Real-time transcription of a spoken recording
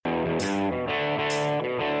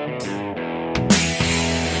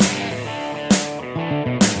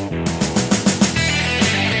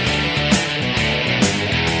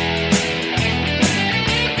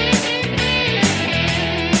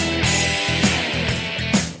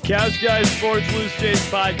Couch Guys Sports Loose Change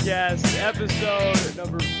Podcast, episode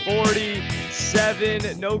number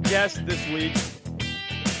 47. No guest this week.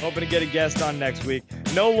 Hoping to get a guest on next week.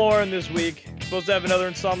 No Lauren this week. Supposed to have another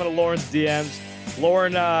installment of Lauren's DMs.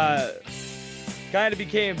 Lauren kind of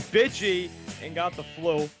became bitchy and got the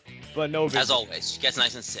flu, but no bitchy. As always, she gets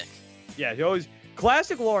nice and sick. Yeah, she always...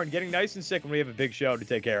 Classic Lauren, getting nice and sick when we have a big show to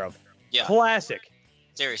take care of. Yeah. Classic.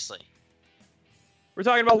 Seriously. We're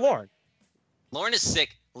talking about Lauren. Lauren is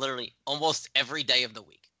sick literally almost every day of the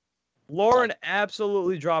week. Lauren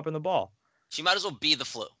absolutely dropping the ball. She might as well be the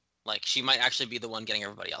flu. Like, she might actually be the one getting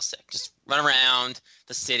everybody else sick. Just run around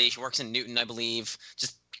the city. She works in Newton, I believe.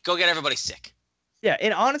 Just go get everybody sick. Yeah,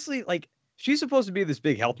 and honestly, like, she's supposed to be this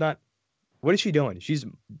big health nut. What is she doing? She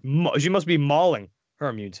must be mauling her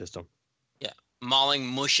immune system. Yeah, mauling,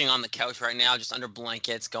 mushing on the couch right now, just under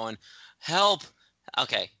blankets, going, help.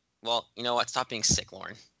 Okay, well, you know what? Stop being sick,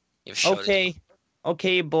 Lauren. You have a show to do.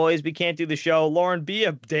 Okay, boys, we can't do the show. Lauren, be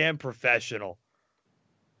a damn professional.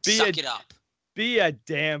 Suck it up. Be a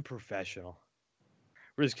damn professional.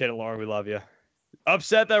 We're just kidding, Lauren. We love you.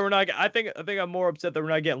 Upset that we're not. I think I'm more upset that we're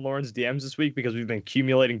not getting Lauren's DMs this week because we've been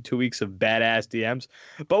accumulating 2 weeks of badass DMs.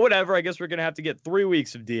 But whatever. I guess we're gonna have to get 3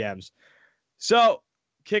 weeks of DMs. So,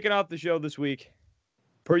 kicking off the show this week,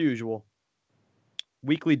 per usual,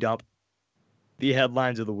 weekly dump, the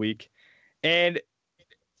headlines of the week, and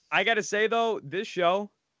I gotta say though, this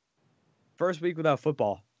show, first week without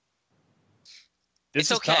football.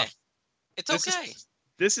 It's okay. Tough. It's okay.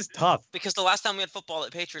 This is tough. Because the last time we had football,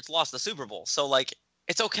 the Patriots lost the Super Bowl. So, like,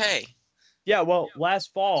 it's okay. Yeah, well,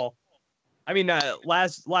 last fall, I mean,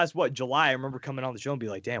 last July, I remember coming on the show and be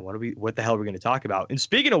like, damn, what the hell are we going to talk about? And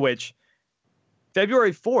speaking of which,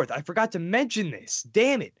 February 4th, I forgot to mention this.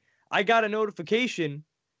 Damn it. I got a notification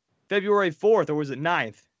February 4th, or was it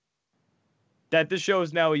 9th, that this show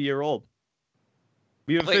is now a year old.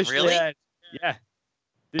 We officially really? Yeah.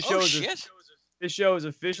 This show is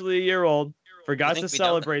officially a year old. Forgot to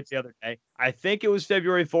celebrate the other day. I think it was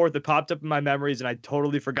February 4th. It popped up in my memories, and I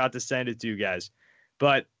totally forgot to send it to you guys.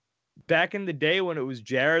 But back in the day when it was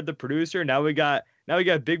Jared, the producer, now we got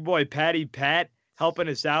big boy Patty Pat helping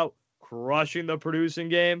us out, crushing the producing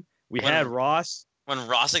game. We had Ross. When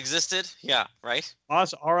Ross existed? Yeah, right?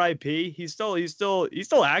 Ross, R.I.P. He's still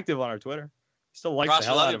active on our Twitter. He still likes the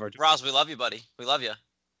hell out of our Twitter. Ross, we love you, buddy. We love you.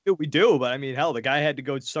 We do, but I mean, hell, the guy had to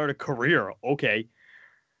go start a career. Okay.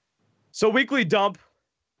 So weekly dump.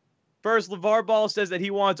 First, LeVar Ball says that he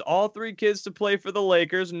wants all 3 kids to play for the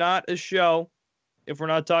Lakers, not a show, if we're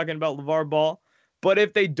not talking about LeVar Ball. But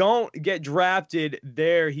if they don't get drafted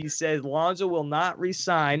there, he says Lonzo will not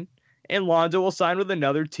re-sign, and Lonzo will sign with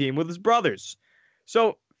another team with his brothers.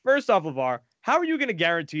 So, first off, LeVar, how are you going to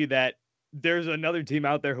guarantee that there's another team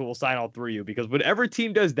out there who will sign all 3 of you? Because whatever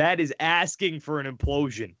team does that is asking for an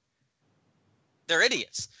implosion. They're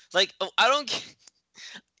idiots. Like, I don't...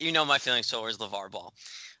 You know my feelings towards LeVar Ball.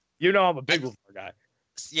 You know I'm a big LeVar guy.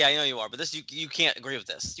 Yeah, I know you are, but you can't agree with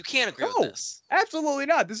this. You can't agree with this. Absolutely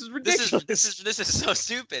not. This is ridiculous. This is so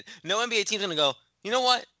stupid. No NBA team's gonna go, you know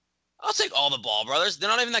what? I'll take all the Ball brothers. They're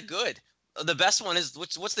not even that good. The best one is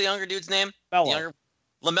what's the younger dude's name?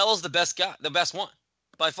 LaMelo's the best guy, the best one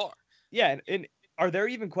by far. Yeah, and are there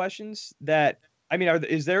even questions that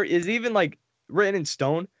is even like written in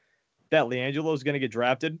stone that LiAngelo is gonna get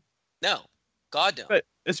drafted? No. God no. But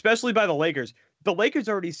especially by the Lakers. The Lakers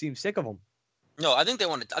already seem sick of him. No, I think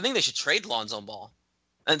they should trade Lonzo Ball.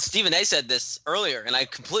 And Stephen A said this earlier, and I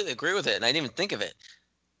completely agree with it, and I didn't even think of it.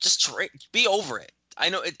 Just trade. Be over it. I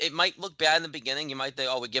know it might look bad in the beginning. You might think,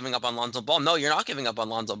 oh, we're giving up on Lonzo Ball. No, you're not giving up on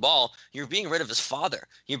Lonzo Ball. You're being rid of his father.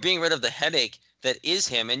 You're being rid of the headache that is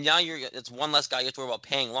him. And now it's one less guy you have to worry about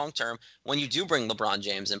paying long term when you do bring LeBron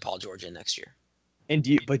James and Paul George in next year. And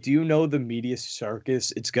do you know the media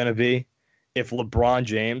circus it's going to be if LeBron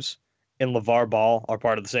James and LeVar Ball are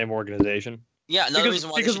part of the same organization? Yeah, another reason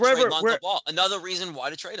why they should trade Lonzo Ball. Another reason why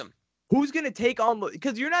to trade him. Who's going to take on –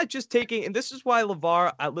 because you're not just taking – and this is why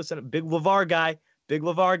LeVar – listen, big LeVar guy.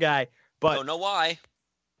 But don't know why.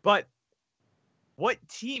 But what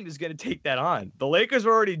team is going to take that on? The Lakers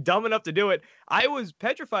were already dumb enough to do it. I was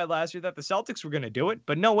petrified last year that the Celtics were going to do it,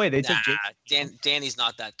 but no way. They took Danny's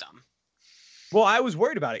not that dumb. Well, I was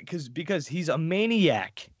worried about it because he's a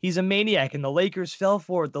maniac. He's a maniac, and the Lakers fell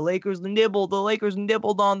for it. The Lakers nibbled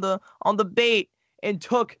on the bait and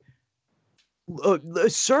took a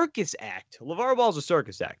circus act. LeVar Ball's a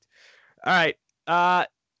circus act. All right. I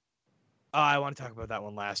want to talk about that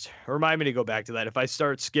one last. Remind me to go back to that. If I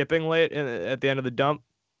start skipping late at the end of the dump,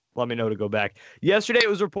 let me know to go back. Yesterday, it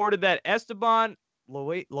was reported that Esteban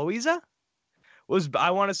Loaiza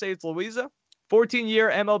 14-year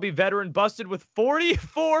MLB veteran busted with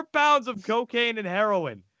 44 pounds of cocaine and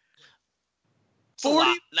heroin. It's a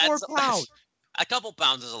lot. 44 pounds. A couple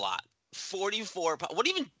pounds is a lot. 44 pounds. What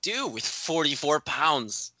do you even do with 44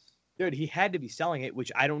 pounds? Dude, he had to be selling it,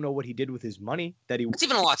 which I don't know what he did with his money. It's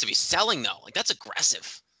even a lot to be selling, though. Like, that's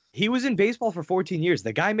aggressive. He was in baseball for 14 years.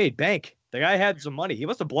 The guy made bank. The guy had some money. He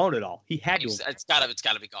must have blown it all. He had to. It's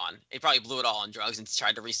gotta be gone. He probably blew it all on drugs and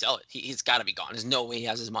tried to resell it. He's got to be gone. There's no way he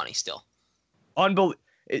has his money still. Unbelievable.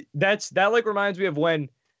 That like reminds me of when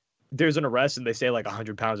there's an arrest and they say like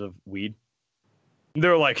 100 pounds of weed.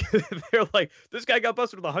 They're like, this guy got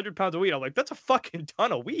busted with 100 pounds of weed. I'm like, that's a fucking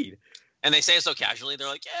ton of weed. And they say it so casually. They're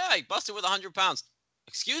like, yeah, he busted with 100 pounds.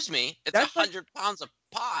 Excuse me, it's That's 100 pounds of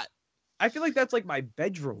pot. I feel like that's like my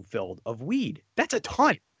bedroom filled of weed. That's a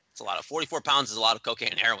ton. It's a lot of 44 pounds is a lot of cocaine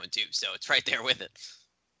and heroin too. So it's right there with it.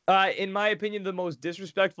 In my opinion, the most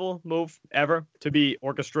disrespectful move ever to be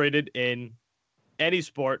orchestrated in any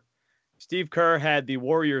sport. Steve Kerr had the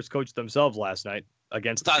Warriors coach themselves last night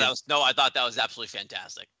against. I thought that was absolutely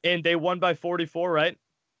fantastic. And they won by 44, right?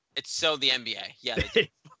 It's so the NBA. Yeah.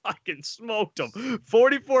 They fucking smoked them.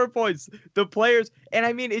 44 points. The players, and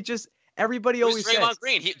I mean, it just. Everybody always says. Draymond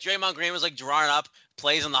Green. Draymond Green was like drawing up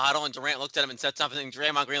plays in the huddle, and Durant looked at him and said something.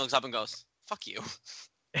 Draymond Green looks up and goes, "Fuck you."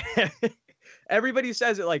 Everybody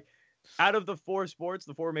says it like, out of the four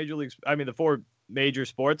major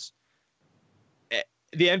sports,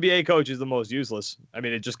 the NBA coach is the most useless. I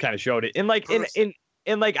mean, it just kind of showed it. And like,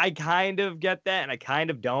 I kind of get that, and I kind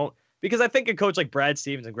of don't, because I think a coach like Brad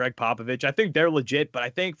Stevens and Greg Popovich, I think they're legit, but I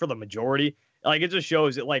think for the majority. Like, it just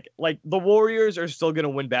shows it. Like the Warriors are still going to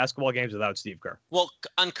win basketball games without Steve Kerr.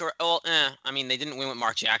 I mean, they didn't win with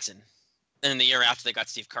Mark Jackson. And then the year after, they got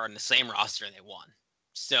Steve Kerr in the same roster and they won.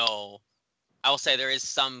 So I will say there is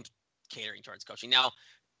some catering towards coaching. Now,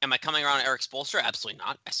 am I coming around Eric Spoelstra? Absolutely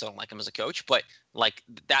not. I still don't like him as a coach. But like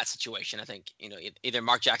that situation, I think, either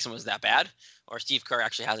Mark Jackson was that bad or Steve Kerr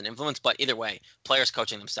actually has an influence. But either way, players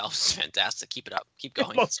coaching themselves is fantastic. Keep it up. Keep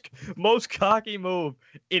going. Most cocky move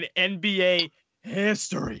in NBA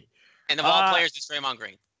history. And of all players, it's Draymond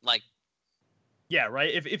Green. Like, yeah, right.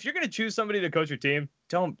 If you're gonna choose somebody to coach your team,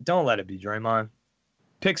 don't let it be Draymond.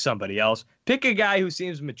 Pick somebody else. Pick a guy who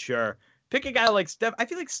seems mature. Pick a guy like Steph. I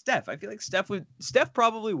feel like Steph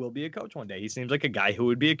probably will be a coach one day. He seems like a guy who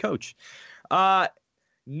would be a coach.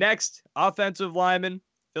 Next, offensive lineman,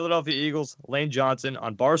 Philadelphia Eagles, Lane Johnson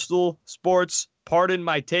on Barstool Sports. Pardon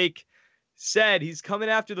my take. Said he's coming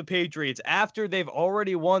after the Patriots after they've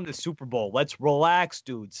already won the Super Bowl. Let's relax,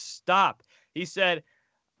 dudes. Stop. He said,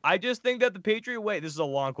 I just think that the Patriot way, this is a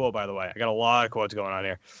long quote, by the way. I got a lot of quotes going on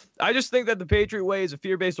here. I just think that the Patriot way is a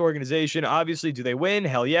fear-based organization. Obviously, do they win?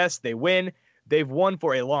 Hell yes, they win. They've won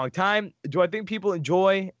for a long time. Do I think people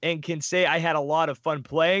enjoy and can say I had a lot of fun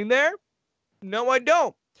playing there? No, I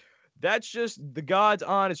don't. That's just the God's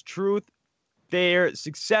honest truth. They're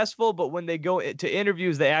successful, but when they go to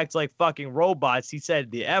interviews, they act like fucking robots. He said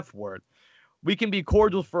the F word. We can be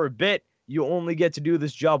cordial for a bit. You only get to do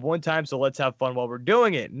this job one time, so let's have fun while we're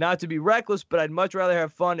doing it. Not to be reckless, but I'd much rather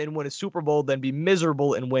have fun and win a Super Bowl than be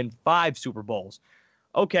miserable and win 5 Super Bowls.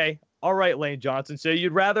 Okay, all right, Lane Johnson. So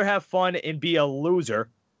you'd rather have fun and be a loser,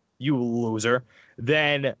 you loser,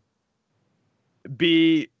 than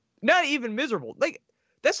be not even miserable. Like,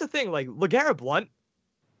 that's the thing. Like, LeGarrette Blount,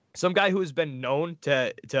 some guy who has been known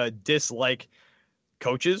to dislike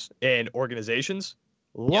coaches and organizations,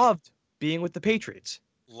 loved being with the Patriots.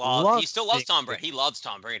 He still loves Tom Brady. He loves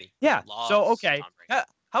Tom Brady. Yeah. So, okay. How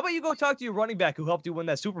about you go talk to your running back who helped you win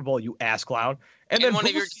that Super Bowl, you ass clown? And then one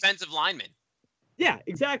of your defensive linemen. Yeah,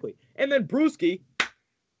 exactly. And then Bruschi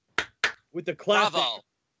with the classic.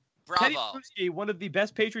 Bravo. Teddy Bruschi, one of the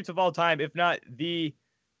best Patriots of all time, if not the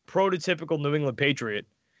prototypical New England Patriot,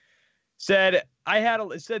 said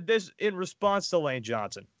this in response to Lane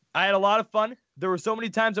Johnson. I had a lot of fun. There were so many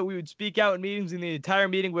times that we would speak out in meetings and the entire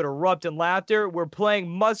meeting would erupt in laughter. We're playing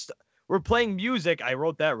music. I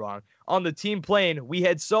wrote that wrong. On the team plane. We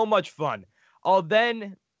had so much fun. I'll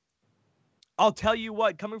tell you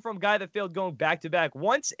what, coming from a guy that failed going back-to-back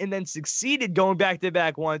once and then succeeded going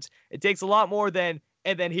back-to-back once, it takes a lot more than,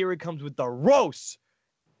 and then here it comes with the roasts,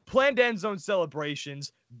 planned end zone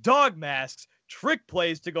celebrations, dog masks, trick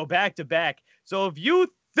plays to go back-to-back. So if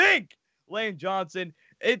you think, Lane Johnson,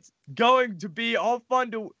 it's going to be all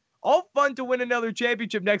fun to win another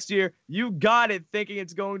championship next year, you got it thinking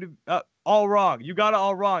it's going to all wrong. You got it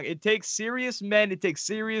all wrong. It takes serious men. It takes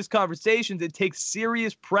serious conversations. It takes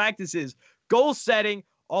serious practices, goal setting,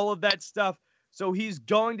 all of that stuff. So he's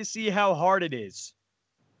going to see how hard it is.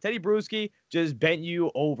 Teddy Bruschi just bent you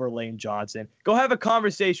over, Lane Johnson. Go have a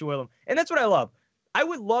conversation with him. And that's what I love. I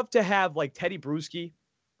would love to have like Teddy Bruschi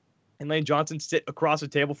and Lane Johnson sit across the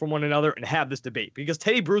table from one another and have this debate because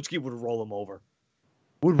Teddy Bruschi would roll him over.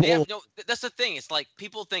 That's the thing. It's like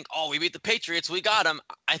people think, oh, we beat the Patriots, we got them.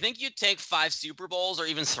 I think you'd take 5 Super Bowls or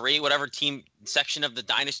even 3, whatever team section of the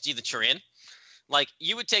dynasty that you're in. Like,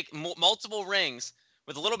 you would take multiple rings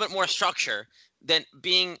with a little bit more structure than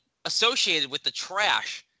being associated with the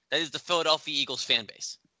trash that is the Philadelphia Eagles fan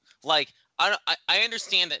base. Like, I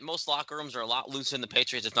understand that most locker rooms are a lot looser than the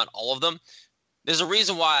Patriots, if not all of them. There's a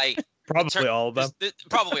reason why. Probably all of them.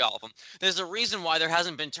 Probably all of them. There's a reason why there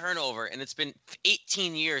hasn't been turnover, and it's been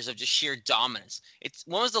 18 years of just sheer dominance.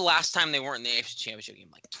 When was the last time they weren't in the AFC Championship game?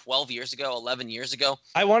 Like 12 years ago, 11 years ago?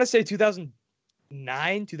 I want to say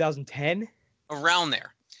 2009, 2010. Around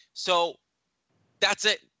there. So that's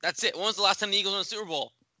it. That's it. When was the last time the Eagles won a Super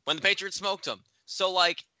Bowl? When the Patriots smoked them. So,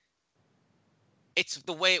 like, it's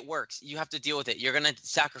the way it works. You have to deal with it. You're going to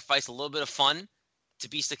sacrifice a little bit of fun to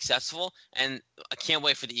be successful, and I can't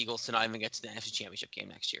wait for the Eagles to not even get to the NFC Championship game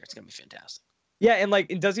next year. It's going to be fantastic. Yeah, and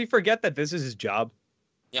like, does he forget that this is his job?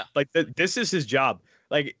 Yeah. Like, this is his job.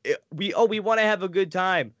 Like, we want to have a good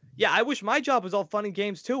time. Yeah, I wish my job was all fun and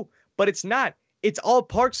games too, but it's not. It's all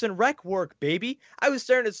Parks and Rec work, baby. I was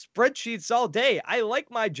staring at spreadsheets all day. I like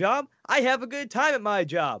my job. I have a good time at my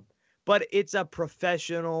job. But it's a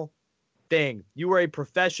professional thing. You are a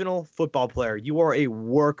professional football player. You are a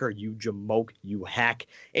worker, you jamoke, you hack.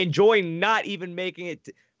 Enjoy not even making it,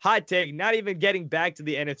 hot take, not even getting back to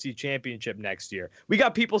the NFC Championship next year. We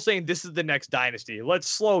got people saying this is the next dynasty. Let's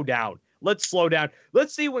slow down. Let's slow down.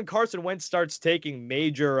 Let's see when Carson Wentz starts taking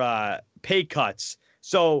major pay cuts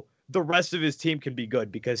so the rest of his team can be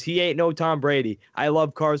good, because he ain't no Tom Brady. I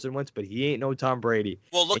love Carson Wentz, but he ain't no Tom Brady.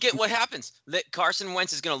 Well, look at what happens. Carson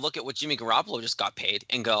Wentz is going to look at what Jimmy Garoppolo just got paid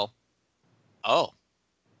and go, oh,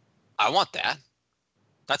 I want that.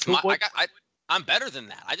 That's I'm better than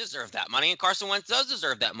that. I deserve that money, and Carson Wentz does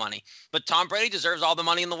deserve that money. But Tom Brady deserves all the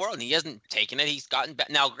money in the world, and he hasn't taken it. He's gotten back.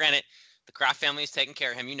 Now, granted, the Kraft family is taking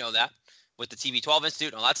care of him. You know that, with the TB12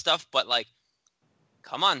 Institute and all that stuff. But, like,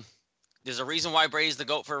 come on. There's a reason why Brady's the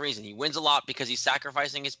GOAT for a reason. He wins a lot because he's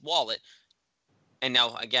sacrificing his wallet. And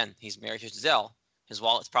now, again, he's married to Giselle. His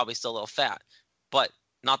wallet's probably still a little fat, but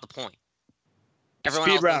not the point. Everyone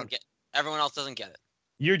else doesn't get it.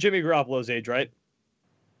 You're Jimmy Garoppolo's age, right?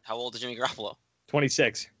 How old is Jimmy Garoppolo?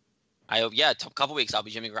 26. I hope, yeah, a couple weeks I'll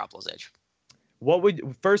be Jimmy Garoppolo's age. What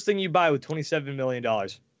would first thing you buy with $27 million?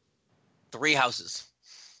 3 houses.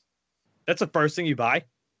 That's the first thing you buy?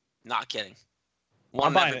 Not kidding.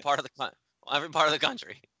 One in every part of the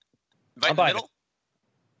country. Right in the middle?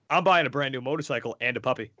 I'm buying a brand new motorcycle and a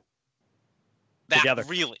puppy. Together.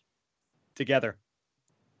 Really? Together.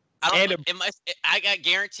 I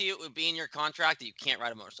guarantee it would be in your contract that you can't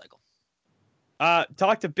ride a motorcycle.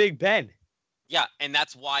 Talk to Big Ben. Yeah, and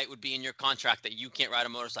that's why it would be in your contract that you can't ride a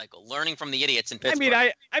motorcycle. Learning from the idiots in Pittsburgh.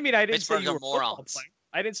 I didn't say you were a football player.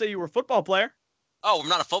 I didn't say you were a football player. Oh, I'm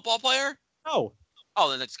not a football player? No. Oh,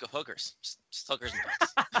 then let's go hookers. Just hookers and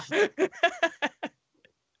butts.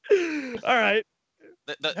 All right.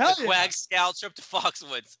 The Swag Scout trip to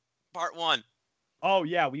Foxwoods, part 1. Oh,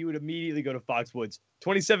 yeah, we would immediately go to Foxwoods.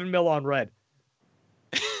 27 mil on red.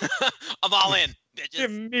 I'm all in, bitches.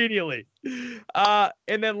 Immediately.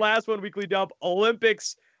 And then last one, weekly dump,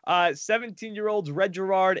 Olympics. 17-year-olds Red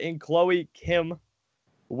Gerard and Chloe Kim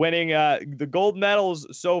winning the gold medals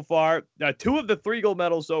so far. 2 of the 3 gold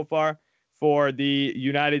medals so far for the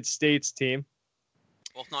United States team.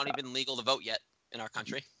 Both not even legal to vote yet in our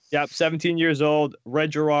country. Yep, 17 years old. Red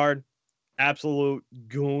Gerard, absolute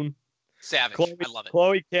goon. Savage. I love it.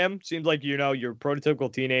 Chloe Kim seems like, your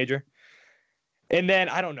prototypical teenager. And then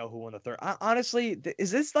I don't know who won the third. Honestly, is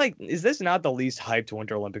this not the least hyped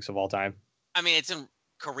Winter Olympics of all time? I mean, it's in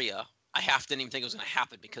Korea. I didn't even think it was going to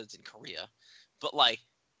happen because it's in Korea. But, like,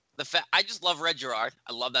 I just love Red Gerard.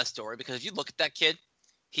 I love that story because if you look at that kid,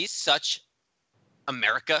 he's such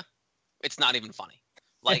America. It's not even funny.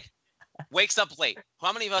 Like, wakes up late.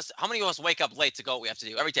 How many of us wake up late to go what we have to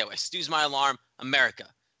do every day? I snooze my alarm. America.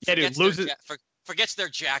 Yeah, dude, forgets their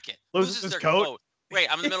jacket. Loses their coat.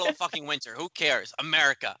 Great, I'm in the middle of fucking winter. Who cares?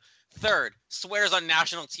 America. Third, swears on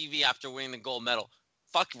national TV after winning the gold medal.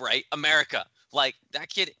 Fuck right, America. Like, that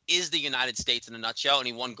kid is the United States in a nutshell, and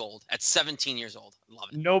he won gold at 17 years old. Love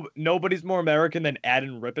it. Nobody's more American than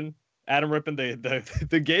Adam Rippon. Adam Rippon,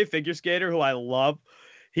 the gay figure skater who I love.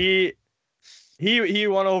 He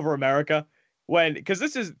won over America because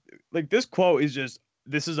this quote is just,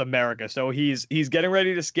 this is America. So he's getting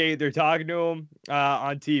ready to skate. They're talking to him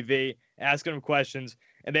on TV, asking him questions,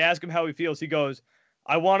 and they ask him how he feels. He goes,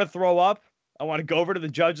 I want to throw up. I want to go over to the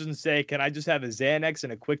judges and say, can I just have a Xanax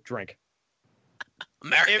and a quick drink?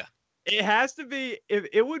 America. It has to be. If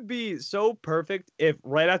it would be so perfect if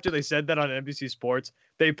right after they said that on NBC Sports,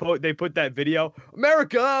 they put that video,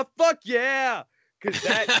 America, fuck yeah, because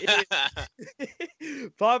that is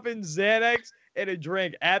popping Xanax and a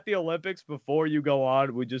drink at the Olympics before you go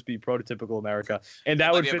on would just be prototypical America, and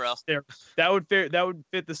that would fit that would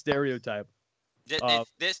fit the stereotype of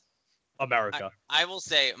This America. I will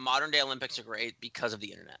say modern day Olympics are great because of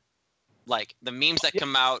the internet. Like the memes that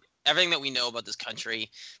come out, everything that we know about this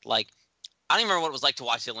country. Like, I don't even remember what it was like to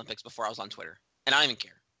watch the Olympics before I was on Twitter. And I don't even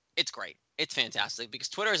care. It's great. It's fantastic because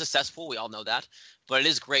Twitter is a cesspool. We all know that. But it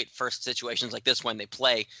is great for situations like this when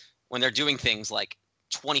they're doing things like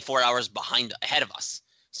 24 hours ahead of us.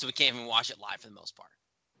 So we can't even watch it live for the most part.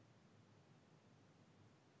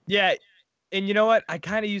 Yeah. And you know what? I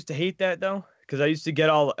kind of used to hate that though. Because I used to get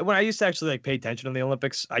when I used to actually like pay attention to the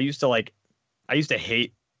Olympics, I used to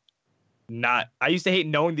hate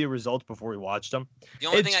knowing the results before we watched them. The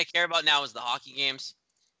only thing I care about now is the hockey games,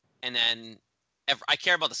 and then I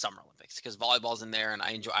care about the Summer Olympics because volleyball's in there, and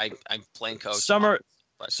I'm playing coach. Summer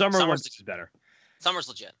Olympics is better. Summer's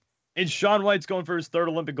legit. And Shaun White's going for his third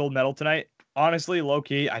Olympic gold medal tonight. Honestly, low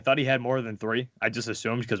key, I thought he had more than 3. I just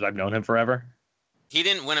assumed because I've known him forever. He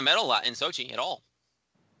didn't win a medal in Sochi at all.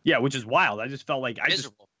 Yeah, which is wild. I just felt like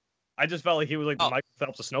miserable. I just felt like he was like the Michael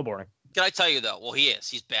Phelps of snowboarding. Can I tell you though? Well, he is.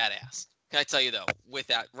 He's badass. Can I tell you though? With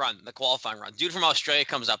that run, the qualifying run, dude from Australia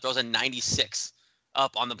comes up, throws a 96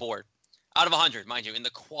 up on the board, out of 100, mind you, in the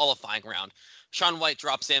qualifying round. Shaun White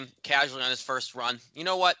drops in casually on his first run. You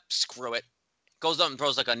know what? Screw it. Goes up and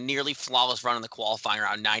throws like a nearly flawless run in the qualifying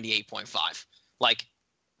round, 98.5. Like,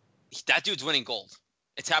 that dude's winning gold.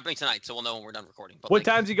 It's happening tonight, so we'll know when we're done recording. But what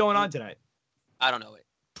time's he going on tonight? I don't know.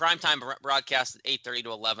 Primetime broadcast at 8:30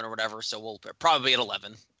 to 11 or whatever, so we'll probably be at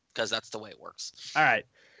 11 because that's the way it works. All right.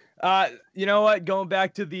 You know what? Going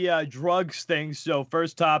back to the drugs thing. So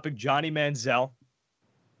first topic, Johnny Manziel.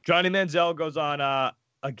 Johnny Manziel goes on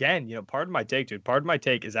again. You know, pardon my take, dude. Pardon my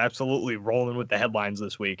take is absolutely rolling with the headlines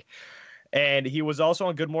this week. And he was also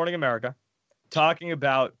on Good Morning America talking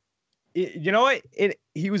about, you know what?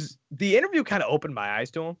 The interview kind of opened my eyes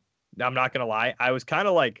to him. I'm not going to lie. I was kind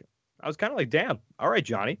of like, damn. All right,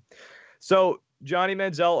 Johnny. So Johnny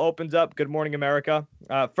Manziel opens up Good Morning America.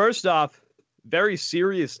 First off, very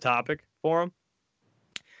serious topic for him.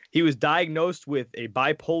 He was diagnosed with a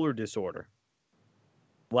bipolar disorder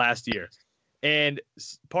last year. And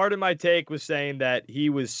part of my take was saying that he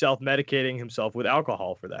was self-medicating himself with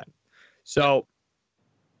alcohol for that. So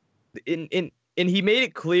and he made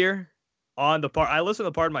it clear on the part, I listened to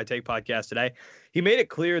the Part of My Take podcast today. He made it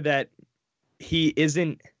clear that he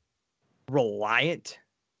isn't reliant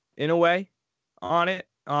in a way on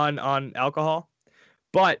alcohol,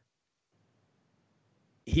 but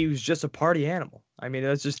he was just a party animal. I mean,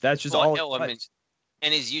 that's just all. No, I mean,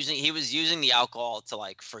 and he was using the alcohol to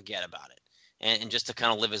like forget about it and just to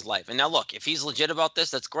kind of live his life. And now look, if he's legit about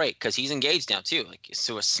this, that's great because he's engaged now too. Like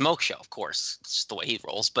to a smoke show, of course. It's just the way he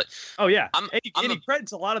rolls. But oh yeah, he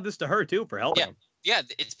credits a lot of this to her too for helping him. Yeah,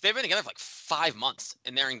 they've been together for like 5 months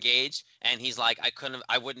and they're engaged. And he's like,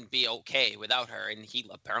 I wouldn't be okay without her. And he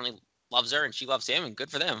apparently loves her and she loves him, and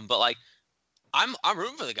good for them. But like, I'm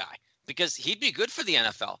rooting for the guy because he'd be good for the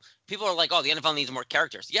NFL. People are like, oh, the NFL needs more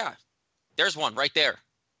characters. Yeah, there's one right there.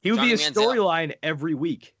 He would be a storyline every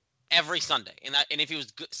week, every Sunday. And if he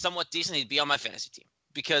was somewhat decent, he'd be on my fantasy team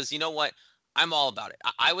because you know what? I'm all about it.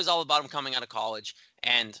 I was all about him coming out of college,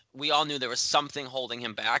 and we all knew there was something holding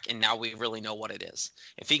him back, and now we really know what it is.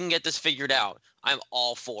 If he can get this figured out, I'm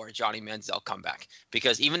all for Johnny Manziel comeback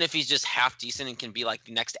because even if he's just half decent and can be like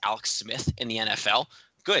the next Alex Smith in the NFL,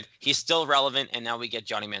 good. He's still relevant, and now we get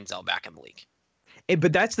Johnny Manziel back in the league.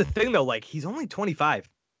 But that's the thing, though. Like, he's only 25.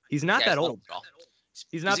 He's not that old.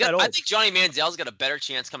 He's not that old. I think Johnny Manziel's got a better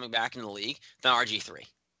chance coming back in the league than RG3.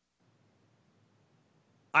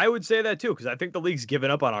 I would say that too, because I think the league's given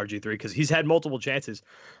up on RG3 because he's had multiple chances.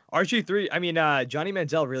 RG3, I mean, Johnny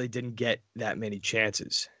Manziel really didn't get that many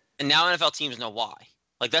chances. And now NFL teams know why.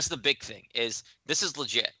 Like, that's the big thing, is this is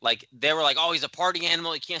legit. Like, they were like, oh, he's a party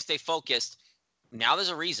animal. He can't stay focused. Now there's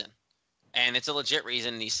a reason. And it's a legit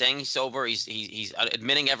reason. And he's saying he's sober. He's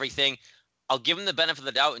admitting everything. I'll give him the benefit of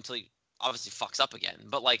the doubt until he obviously fucks up again.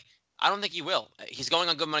 But, like, I don't think he will. He's going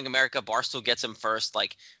on Good Morning America. Barstool gets him first.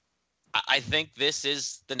 Like, I think this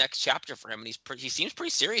is the next chapter for him, and he seems pretty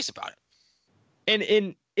serious about it.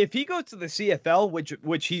 And if he goes to the CFL,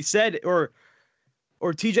 which he said, or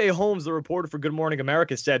TJ Holmes, the reporter for Good Morning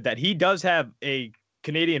America, said that he does have a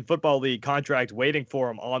Canadian Football League contract waiting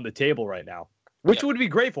for him on the table right now, which would be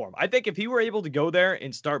great for him. I think if he were able to go there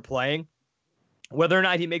and start playing, whether or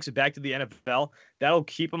not he makes it back to the NFL, that'll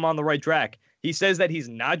keep him on the right track. He says that he's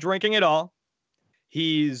not drinking at all.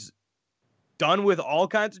 He's done with all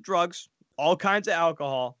kinds of drugs, all kinds of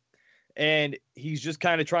alcohol, and he's just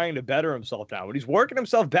kind of trying to better himself now. But he's working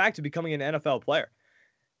himself back to becoming an NFL player.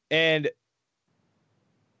 And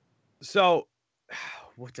so,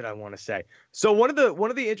 what did I want to say? So one of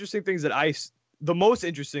the interesting things the most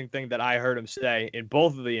interesting thing that I heard him say in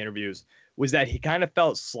both of the interviews was that he kind of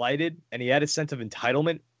felt slighted and he had a sense of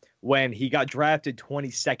entitlement when he got drafted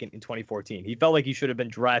 22nd in 2014. He felt like he should have been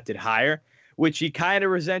drafted higher, which he kind of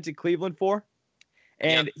resented Cleveland for.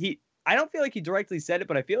 And I don't feel like he directly said it,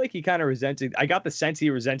 but I feel like he kind of I got the sense he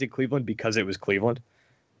resented Cleveland because it was Cleveland.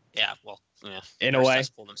 Yeah, well, yeah. In a way.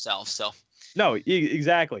 Themselves, so. No,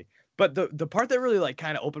 exactly. But the part that really like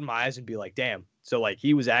kind of opened my eyes and be like, damn. So like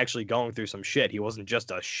he was actually going through some shit. He wasn't just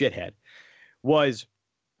a shithead. Was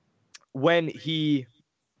when he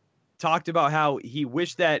talked about how he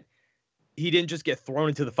wished that he didn't just get thrown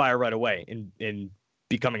into the fire right away in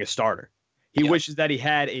becoming a starter. He wishes that he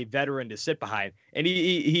had a veteran to sit behind. And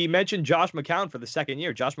he mentioned Josh McCown for the second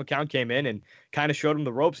year. Josh McCown came in and kind of showed him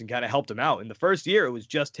the ropes and kind of helped him out. In the first year, it was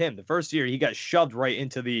just him. The first year, he got shoved right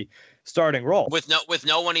into the starting role. With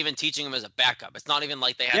no one even teaching him as a backup. It's not even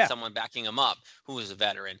like they had someone backing him up who was a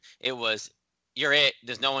veteran. It was, you're it.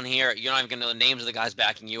 There's no one here. You're not even going to know the names of the guys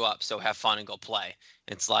backing you up, so have fun and go play.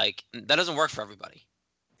 It's like, that doesn't work for everybody.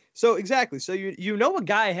 So, exactly. So, you know a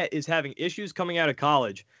guy is having issues coming out of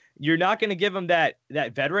college. You're not going to give him that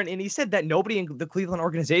veteran. And he said that nobody in the Cleveland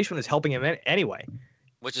organization is helping him anyway.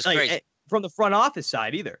 Which is crazy. From the front office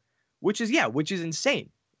side either. Which is insane.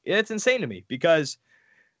 It's insane to me because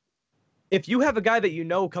if you have a guy that you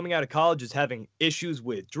know coming out of college is having issues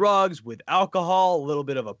with drugs, with alcohol, a little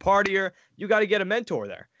bit of a partier, you got to get a mentor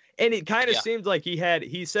there. And it kind of seemed like he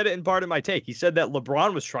said it in part of my take. He said that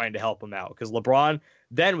LeBron was trying to help him out because LeBron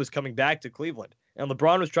then was coming back to Cleveland. And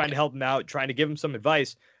LeBron was trying to help him out, trying to give him some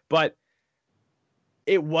advice. But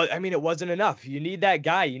it wasn't enough. You need that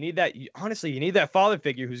guy. You need that father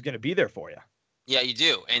figure who's going to be there for you. Yeah, you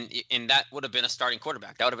do. And that would have been a starting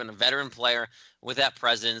quarterback. That would have been a veteran player with that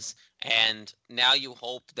presence. And now you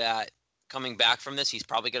hope that coming back from this, he's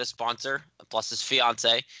probably going to sponsor, plus his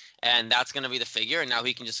fiance. And that's going to be the figure. And now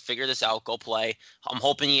he can just figure this out, go play. I'm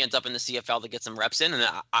hoping he ends up in the CFL to get some reps in. And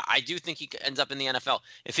I do think he ends up in the NFL.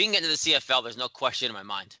 If he can get into the CFL, there's no question in my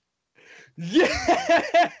mind.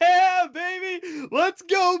 Yeah, baby. Let's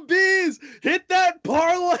go, Bees. Hit that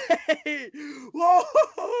parlay. Whoa.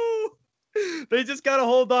 They just got to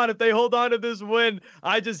hold on. If they hold on to this win,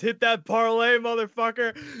 I just hit that parlay,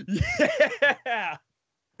 motherfucker. Yeah.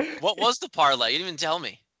 What was the parlay? You didn't even tell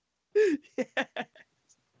me.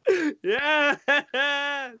 Yes.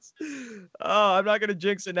 Oh, I'm not gonna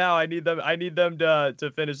jinx it now. I need them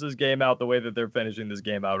to finish this game out the way that they're finishing this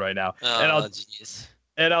game out right now. Oh, jeez.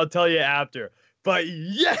 And I'll tell you after. But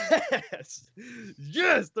yes,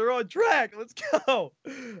 they're on track. Let's go.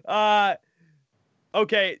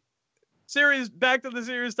 Okay. Back to the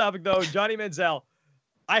serious topic though. Johnny Manziel.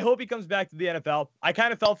 I hope he comes back to the NFL. I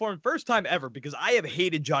kind of fell for him first time ever because I have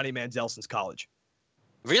hated Johnny Manziel since college.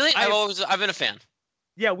 Really? I've been a fan.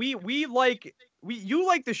 Yeah, you like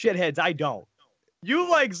the shitheads. I don't. You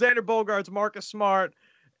like Xander Bogaerts, Marcus Smart,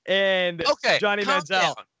 and Johnny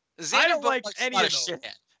Manziel. I don't like any of those.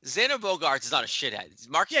 Xander Bogaerts is not a shithead.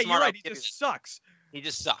 Marcus Smart, you're right. He just sucks. He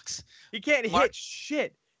just sucks. He can't hit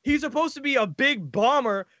shit. He's supposed to be a big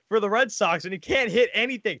bomber for the Red Sox, and he can't hit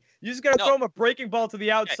anything. You just got to throw him a breaking ball to the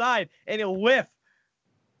outside, and he'll whiff.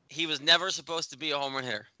 He was never supposed to be a home run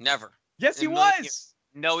hitter. Never. Yes, he was.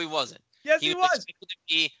 No, he wasn't. Yes, he was.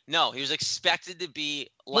 He was expected to be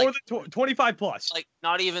like more than 25 plus. Like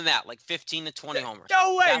not even that, like 15 to 20 homers.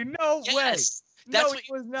 No way. No way. That's what it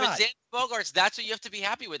was not. For Xander Bogaerts, that's what you have to be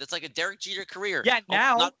happy with. It's like a Derek Jeter career. Yeah,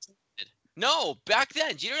 now. No, back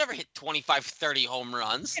then, Jeter never hit 25, 30 home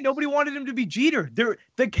runs. Yeah, nobody wanted him to be Jeter.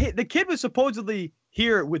 The kid was supposedly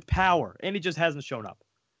here with power, and he just hasn't shown up.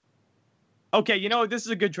 Okay, this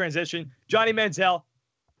is a good transition. Johnny Manziel,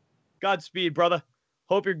 Godspeed, brother.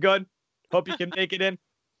 Hope you're good. Hope you can make it in.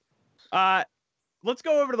 Let's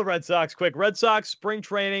go over to the Red Sox quick. Red Sox spring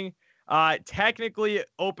training technically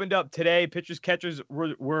opened up today. Pitchers, catchers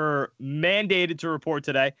were mandated to report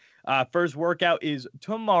today. First workout is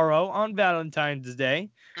tomorrow on Valentine's Day.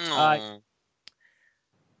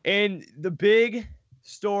 And the big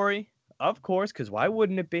story, of course, because why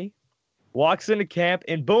wouldn't it be? Walks into camp,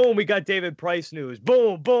 and boom, we got David Price news.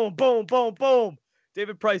 Boom, boom, boom, boom, boom.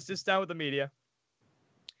 David Price sits down with the media,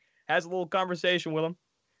 has a little conversation with him,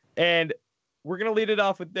 and we're going to lead it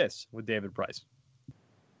off with this, with David Price.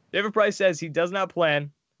 David Price says he does not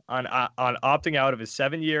plan on opting out of his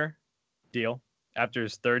 7-year deal after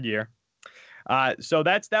his third year. So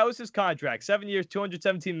that was his contract. 7 years,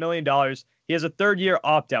 $217 million. He has a third-year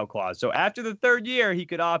opt-out clause. So after the third year, he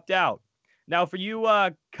could opt out. Now, for you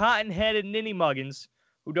cotton-headed ninny muggins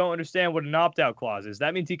who don't understand what an opt-out clause is,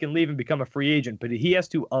 that means he can leave and become a free agent, but he has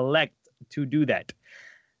to elect to do that.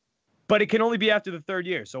 But it can only be after the third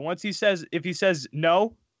year. So if he says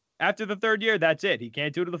no after the third year, that's it. He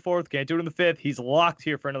can't do it in the fourth, can't do it in the fifth. He's locked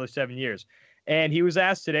here for another 7 years. And he was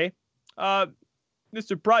asked today,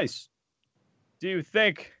 Mr. Price, do you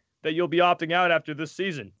think that you'll be opting out after this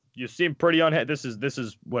season? You seem pretty unhappy. This is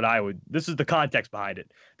the context behind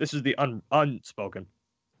it. This is the unspoken.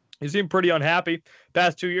 You seem pretty unhappy.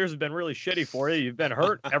 Past 2 years have been really shitty for you. You've been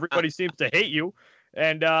hurt. Everybody seems to hate you.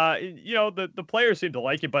 And, the players seem to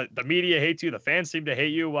like you, but the media hates you. The fans seem to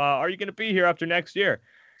hate you. Are you going to be here after next year?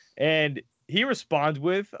 And he responds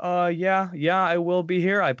with, yeah, I will be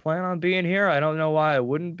here. I plan on being here. I don't know why I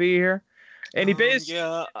wouldn't be here. And he basically,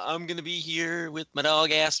 yeah, I'm going to be here with my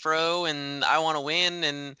dog Astro, and I want to win,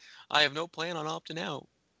 and I have no plan on opting out.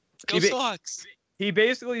 Go Sox. He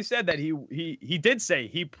basically said that he did say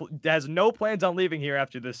he has no plans on leaving here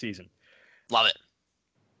after this season. Love it.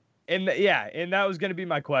 And that was going to be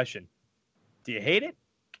my question. Do you hate it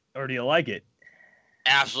or do you like it?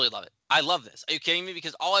 Absolutely love it. I love this. Are you kidding me?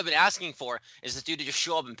 Because all I've been asking for is this dude to just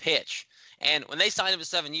show up and pitch. And when they signed him to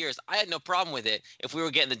 7 years, I had no problem with it if we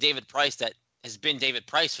were getting the David Price that has been David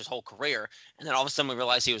Price for his whole career. And then all of a sudden we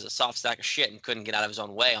realized he was a soft stack of shit and couldn't get out of his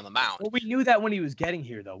own way on the mound. Well, we knew that when he was getting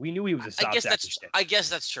here, though. We knew he was a soft stack of shit. I guess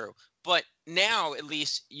that's true. But now at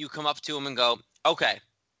least you come up to him and go, okay,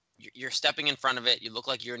 you're stepping in front of it. You look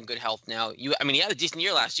like you're in good health now. He had a decent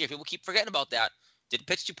year last year. People keep forgetting about that. Did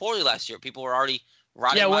pitch too poorly last year. People were already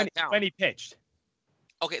riding him down. When he pitched.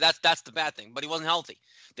 Okay, that's the bad thing. But he wasn't healthy.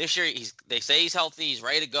 This year, they say he's healthy. He's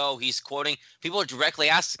ready to go. He's quoting. People are directly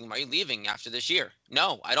asking him, are you leaving after this year?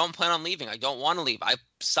 No, I don't plan on leaving. I don't want to leave. I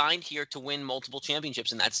signed here to win multiple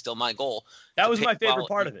championships, and that's still my goal. That was my favorite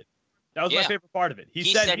part of it. That was my favorite part of it. He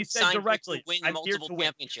said directly, to win multiple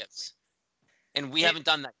championships. And we haven't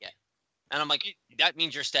done that yet. And I'm like, that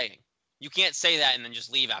means you're staying. You can't say that and then just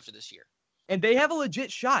leave after this year. And they have a legit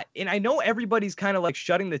shot. And I know everybody's kind of like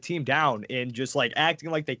shutting the team down and just like acting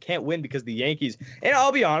like they can't win because the Yankees. And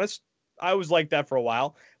I'll be honest, I was like that for a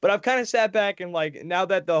while. But I've kind of sat back and like, now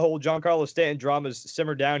that the whole Giancarlo Stanton drama's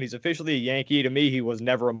simmered down, he's officially a Yankee. To me, he was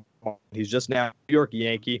never he's just now a New York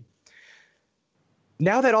Yankee.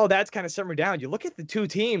 Now that all that's kind of simmered down, you look at the two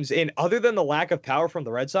teams, and other than the lack of power from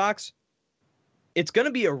the Red Sox, it's going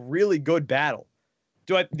to be a really good battle.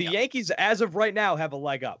 The Yankees, as of right now, have a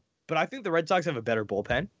leg up. But I think the Red Sox have a better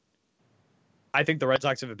bullpen. I think the Red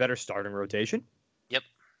Sox have a better starting rotation. Yep.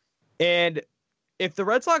 And if the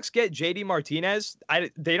Red Sox get JD Martinez,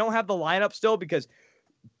 they don't have the lineup still because,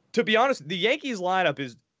 to be honest, the Yankees lineup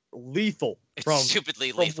is lethal. It's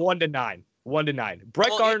stupidly lethal. 1 to 9. 1 to 9. Brett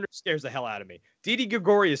Gardner scares the hell out of me. Didi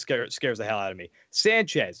Gregorius scares the hell out of me.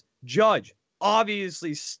 Sanchez, Judge,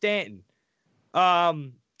 obviously Stanton.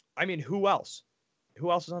 Who else? Who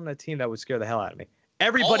else is on that team that would scare the hell out of me?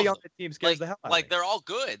 Everybody on the team scares the hell out of me. Like, they're all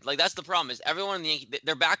good. Like, that's the problem is everyone in the Yankees,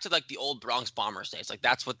 they're back to, like, the old Bronx Bombers days. Like,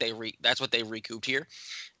 that's what they recouped here.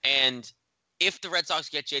 And if the Red Sox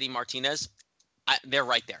get JD Martinez, they're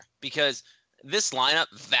right there. Because this lineup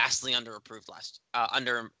vastly underachieved.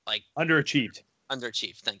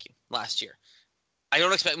 Underachieved, thank you, last year. I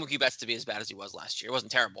don't expect Mookie Betts to be as bad as he was last year. It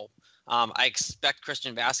wasn't terrible. I expect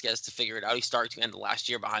Christian Vasquez to figure it out. He started to end the last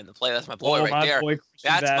year behind the plate. That's my boy right there.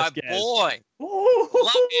 That's Vasquez. My boy.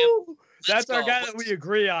 Love him. That's our guy that we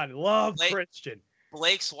agree on. Love Christian.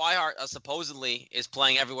 Blake Swihart supposedly is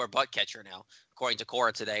playing everywhere but catcher now, according to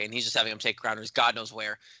Cora today, and he's just having him take grounders God knows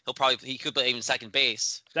where. He could play even second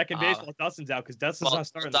base. Second base while Dustin's out because Dustin's not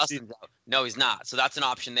starting the season. Out. No, he's not. So that's an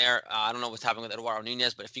option there. I don't know what's happening with Eduardo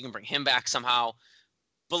Nunez, but if you can bring him back somehow.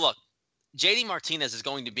 But look, JD Martinez is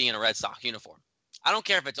going to be in a Red Sox uniform. I don't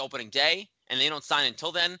care if it's opening day and they don't sign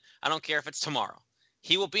until then. I don't care if it's tomorrow.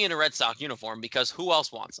 He will be in a Red Sox uniform because who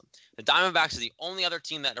else wants him? The Diamondbacks are the only other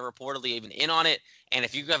team that are reportedly even in on it. And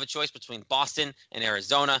if you have a choice between Boston and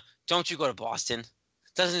Arizona, don't you go to Boston?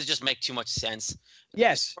 Doesn't it just make too much sense?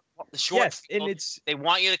 Yes. Yes, and they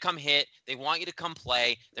want you to come hit. They want you to come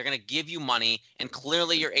play. They're going to give you money, and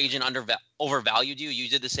clearly your agent overvalued you. You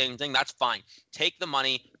did the same thing. That's fine. Take the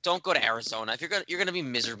money. Don't go to Arizona. If you're going to be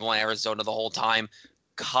miserable in Arizona the whole time,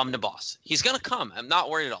 come to Boston. He's going to come. I'm not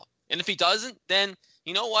worried at all. And if he doesn't, then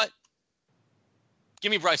you know what?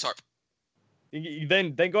 Give me Bryce Harper.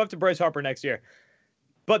 Then go after Bryce Harper next year.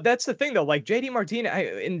 But that's the thing, though. Like, JD Martinez,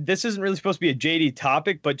 and this isn't really supposed to be a JD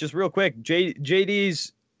topic, but just real quick,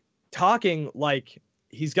 JD's talking like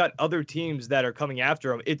he's got other teams that are coming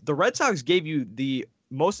after him. The Red Sox gave you the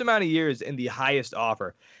most amount of years and the highest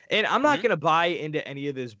offer. And I'm not going to buy into any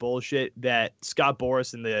of this bullshit that Scott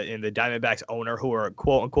Boras and the Diamondbacks owner, who are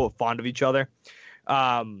quote unquote fond of each other.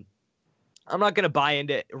 I'm not going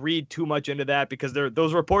to read too much into that, because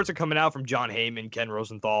those reports are coming out from John Heyman, Ken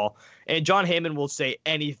Rosenthal, and John Heyman will say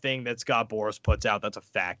anything that Scott Boras puts out. That's a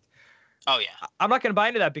fact. Oh yeah. I'm not going to buy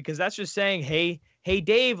into that, because that's just saying, hey,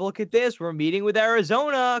 Dave, look at this. We're meeting with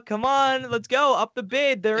Arizona. Come on, let's go up the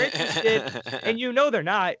bid. They're interested. And they're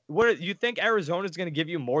not. What you think Arizona's going to give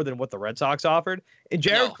you more than what the Red Sox offered? And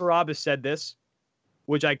Jared Carrabis said this,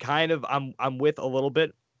 which I'm with a little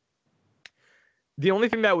bit. The only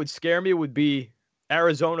thing that would scare me would be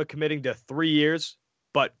Arizona committing to 3 years,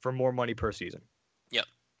 but for more money per season. Yep.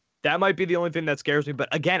 That might be the only thing that scares me.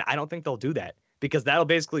 But again, I don't think they'll do that, because that'll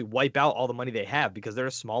basically wipe out all the money they have, because they're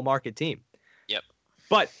a small market team. Yep.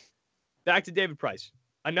 But back to David Price.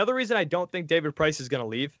 Another reason I don't think David Price is going to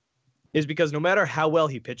leave is because no matter how well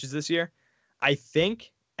he pitches this year, I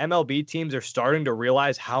think MLB teams are starting to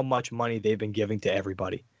realize how much money they've been giving to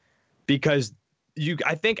everybody. Because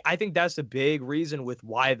I think that's a big reason with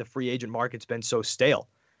why the free agent market's been so stale.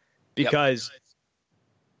 Because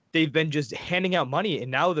they've been just handing out money,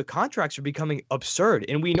 and now the contracts are becoming absurd.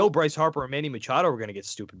 And we know Bryce Harper and Manny Machado are going to get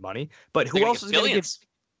stupid money, but who else is going to give?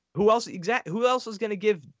 Who else is going to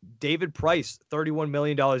give David Price $31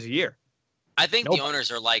 million a year? I think the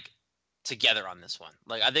owners are like together on this one.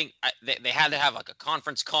 Like, I think they had to have like a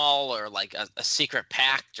conference call, or like a secret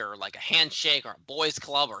pact, or like a handshake, or a boys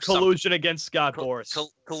club, or collusion something. Against Scott Boras.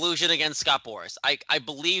 Collusion against Scott Boras. I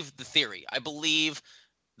believe the theory.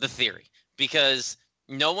 Because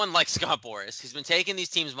no one likes Scott Boras. He's been taking these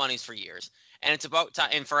teams' monies for years. And it's about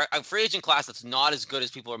time. And for a free agent class that's not as good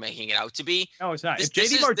as people are making it out to be. No, it's not. If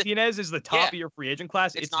JD Martinez is the top of your free agent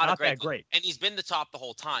class, it's not that great. And he's been the top the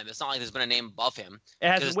whole time. It's not like there's been a name above him. It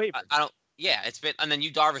hasn't wavered. It's been. And then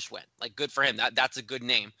Darvish went. Like, good for him. That's a good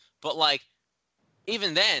name. But like,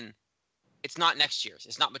 even then, it's not next year's.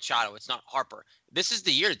 It's not Machado. It's not Harper. This is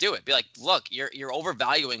the year to do it. Be like, look, you're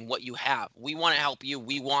overvaluing what you have. We want to help you.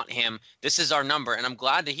 We want him. This is our number. And I'm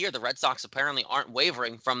glad to hear the Red Sox apparently aren't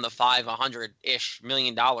wavering from the $500-ish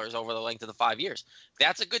million over the length of the 5 years.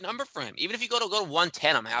 That's a good number for him. Even if you go to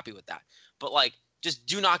 110, I'm happy with that. But like, just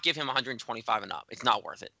do not give him 125 and up. It's not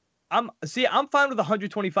worth it. I'm fine with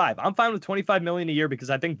 125. I'm fine with $25 million a year, because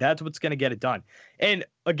I think that's what's going to get it done. And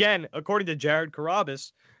again, according to Jared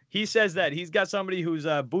Carrabis, he says that he's got somebody who's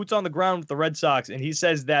boots on the ground with the Red Sox, and he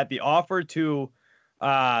says that the offer to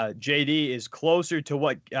JD is closer to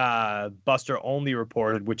what Buster Olney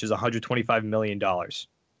reported, which is $125 million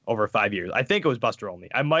over 5 years. I think it was Buster Olney.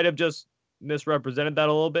 I might have just misrepresented that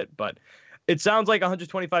a little bit, but it sounds like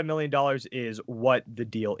 $125 million is what the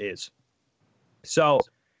deal is. So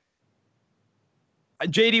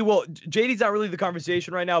JD's not really the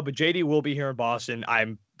conversation right now, but JD will be here in Boston.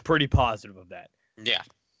 I'm pretty positive of that. Yeah.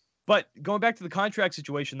 But going back to the contract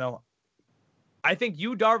situation, though, I think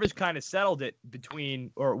Darvish kind of settled it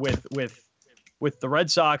with the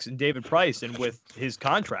Red Sox and David Price, and with his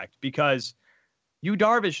contract, because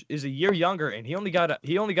Darvish is a year younger, and he only got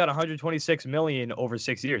 $126 million over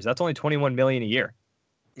 6 years. That's only $21 million a year.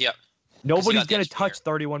 Yep. Nobody's going to touch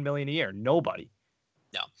 $31 million a year. Nobody.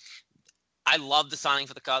 No. I love the signing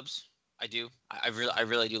for the Cubs. I do. I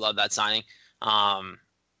really do love that signing.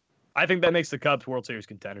 I think that makes the Cubs World Series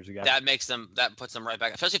contenders again. That puts them right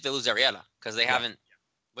back, especially if they lose Arrieta, because they haven't,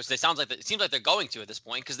 which it seems like they're going to at this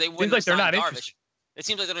point, because they wouldn't have signed Darvish. Interested. It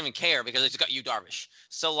seems like they don't even care, because they just got Darvish.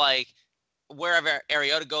 So like, wherever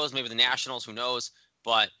Arrieta goes, maybe the Nationals, who knows?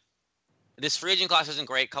 But this free agent class isn't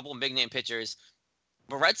great. Couple of big name pitchers.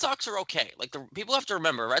 But Red Sox are okay. Like, the people have to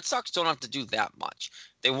remember, Red Sox don't have to do that much.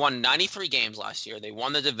 They won 93 games last year. They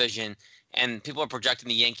won the division, and people are projecting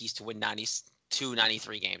the Yankees to win 92,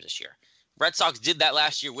 93 games this year. Red Sox did that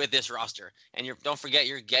last year with this roster, and don't forget,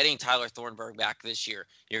 you're getting Tyler Thornburg back this year.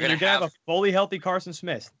 You're gonna have a fully healthy Carson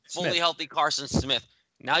Smith. Healthy Carson Smith.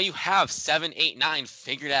 Now you have 7, 8, 9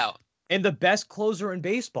 figured out. And the best closer in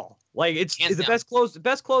baseball. Like, it's the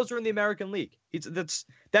best closer in the American League. That's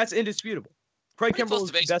indisputable. Craig Kimbrel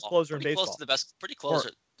is the best closer in baseball. Pretty close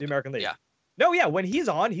to the American League. Yeah. No, yeah. When he's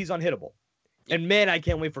unhittable. Yeah. And man, I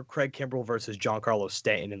can't wait for Craig Kimbrel versus Giancarlo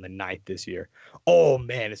Stanton in the 9th this year. Oh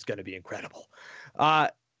man, it's going to be incredible.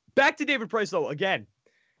 Back to David Price though. Again,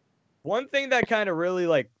 one thing that kind of really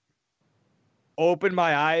like opened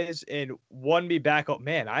my eyes and won me back up.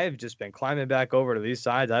 Man, I have just been climbing back over to these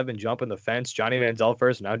sides. I've been jumping the fence. Johnny Manziel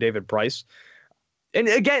first, now David Price. And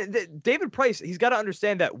again, David Price, he's got to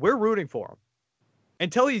understand that we're rooting for him.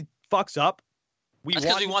 Until he fucks up, That's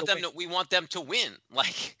because we want him them. We want them to win.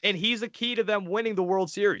 Like, and he's a key to them winning the World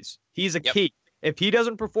Series. He's a Yep. key. If he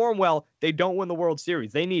doesn't perform well, they don't win the World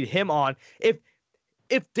Series. They need him on. If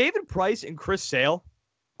David Price and Chris Sale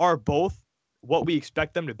are both what we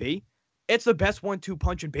expect them to be, it's the best 1-2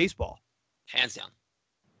 punch in baseball. hands down,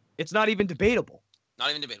 It's not even debatable. not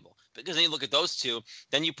even debatable. Because then you look at those two,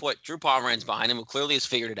 then you put Drew Pomeranz behind him, who clearly has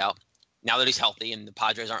figured it out now that he's healthy, and the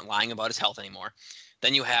Padres aren't lying about his health anymore.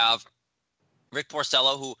 Then you have Rick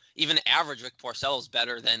Porcello, who even average Rick Porcello is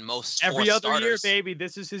better than most Every fourth other year, starters. baby.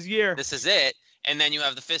 This is his year. This is it. And then you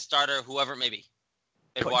have the fifth starter, whoever it may be.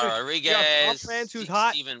 Eduardo Yeah, Rodriguez, Pomeranz, who's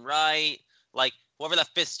hot. Stephen Wright, like whoever that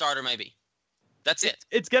fifth starter may be. That's it.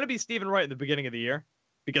 It's going to be Stephen Wright in the beginning of the year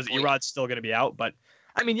because Oh, yeah. Erod's still going to be out. But,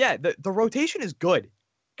 I mean, yeah, the rotation is good.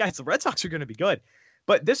 Guys, the Red Sox are going to be good.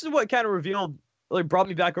 But this is what kind of revealed, like, brought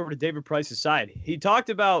me back over to David Price's side. He talked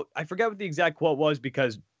about, I forget what the exact quote was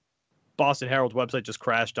because Boston Herald's website just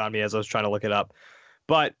crashed on me as I was trying to look it up.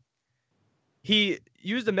 But he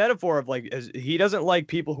used the metaphor of, like, as he doesn't like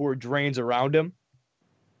people who are drains around him.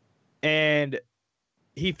 And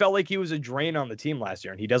he felt like he was a drain on the team last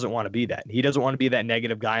year, and he doesn't want to be that. He doesn't want to be that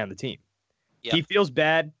negative guy on the team. Yeah. He feels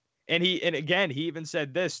bad. And again, he even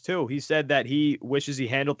said this too. He said that he wishes he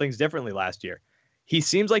handled things differently last year. He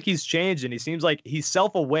seems like he's changed, and he seems like he's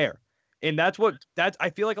self-aware. And I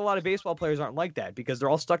feel like a lot of baseball players aren't like that because they're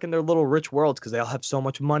all stuck in their little rich worlds because they all have so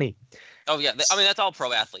much money. Oh, yeah. I mean, that's all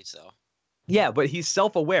pro athletes, though. Yeah, but he's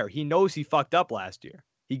self-aware. He knows he fucked up last year.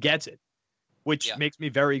 He gets it, which makes me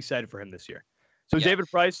very excited for him this year. So David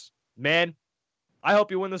Price, man, I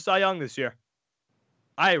hope you win the Cy Young this year.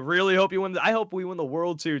 I really hope you win. I hope we win the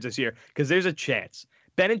World Series this year because there's a chance.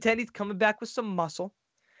 Benintendi's coming back with some muscle.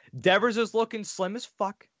 Devers is looking slim as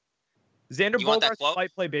fuck. Xander You want that Bogaerts quote?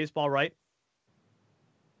 might play baseball, right?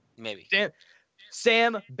 Maybe.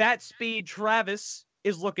 Sam Bat Speed Travis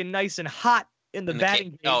is looking nice and hot in the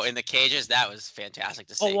batting cage. Oh, in the cages, that was fantastic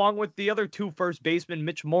to see. Along with the other two first basemen,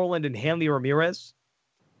 Mitch Moreland and Hanley Ramirez.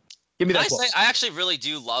 Give me Can that I quote. say, I actually really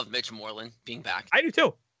do love Mitch Moreland being back. I do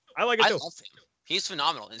too. I like it I too. love him. He's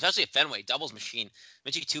phenomenal, especially at Fenway, doubles machine.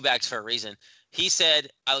 Mitchie two bags for a reason. He said,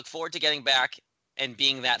 "I look forward to getting back and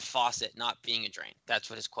being that faucet, not being a drain." That's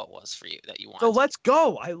what his quote was for you that you want. So let's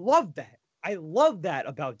go. I love that. I love that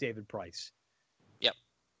about David Price. Yep.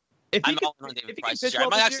 If he I'm can, all in on David if he Price can this pitch year. I well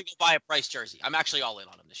might this actually go buy a Price jersey. I'm actually all in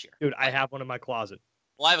on him this year. dude, I have one in my closet.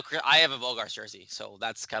 Well, I have a Bogarts jersey, so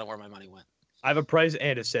that's kind of where my money went. I have a Price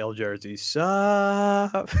and a Sale jersey.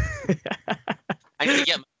 Sup? I need to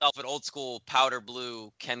get myself an old school powder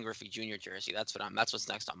blue Ken Griffey Jr. jersey. That's what's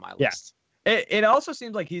next on my Yeah. list. It also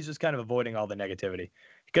seems like he's just kind of avoiding all the negativity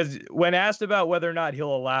because when asked about whether or not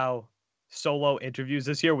he'll allow solo interviews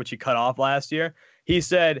this year, which he cut off last year, he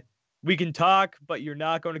said, "We can talk, but you're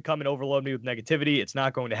not going to come and overload me with negativity. It's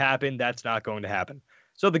not going to happen. That's not going to happen."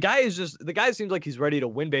 So the guy seems like he's ready to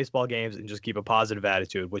win baseball games and just keep a positive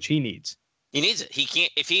attitude, which he needs. He needs it. He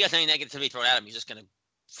can't. If he gets any negativity thrown at him, he's just gonna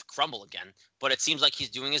crumble again. But it seems like he's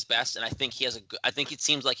doing his best, and I think he has a good. I think it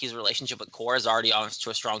seems like his relationship with Core is already on to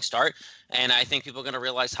a strong start, and I think people are gonna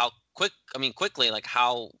realize how quickly, like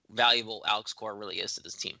how valuable Alex Core really is to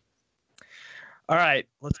this team. All right,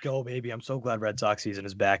 let's go, baby. I'm so glad Red Sox season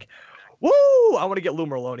is back. Woo! I want to get Lou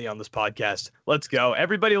Merloni on this podcast. Let's go.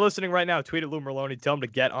 Everybody listening right now, tweet at Lou Merloni. Tell him to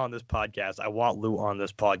get on this podcast. I want Lou on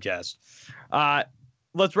this podcast.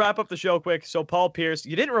 Let's wrap up the show quick. So, Paul Pierce,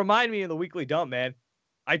 you didn't remind me in the weekly dump, man.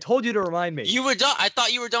 I told you to remind me. You were done. I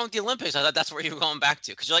thought you were done with the Olympics. I thought that's where you were going back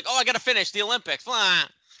to because you're like, oh, I got to finish the Olympics. Blah.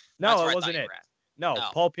 No, That's where it I wasn't thought you it. were at. No, No.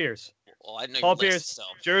 Paul Pierce. Well, I didn't know Paul your Pierce, list, so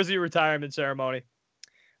jersey retirement ceremony.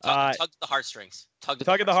 tug at the heartstrings. Tug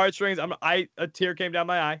at the heartstrings. A tear came down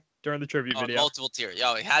my eye during the tribute video Multiple tears.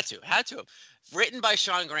 Oh, he had to. Written by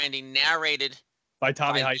Sean Grandy, narrated by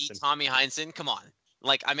Tommy by Heinsohn. Tommy Heinsohn. Come on,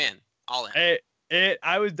 like I'm in, all in.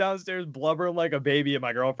 I was downstairs blubbering like a baby at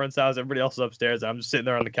my girlfriend's house. Everybody else is upstairs. I'm just sitting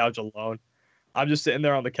there on the couch alone.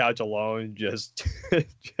 Just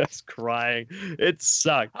just crying. It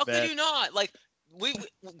sucked, How man. could you not? Like we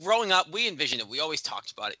growing up, we envisioned it. We always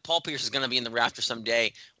talked about it. Paul Pierce is going to be in the rafters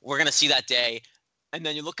someday. We're going to see that day. And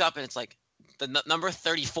then you look up and it's like the number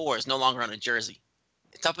 34 is no longer on a jersey.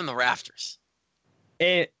 It's up in the rafters.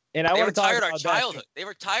 And I They want to talk retired our about childhood. They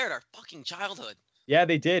retired our fucking childhood. Yeah,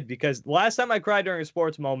 they did, because last time I cried during a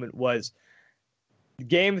sports moment was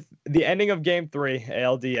the ending of Game 3,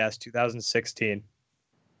 ALDS 2016,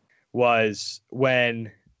 was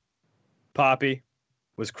when Poppy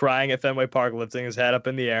was crying at Fenway Park, lifting his head up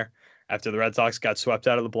in the air after the Red Sox got swept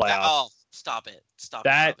out of the playoffs. Oh, stop it. Stop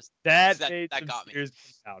That it. That made got some me. tears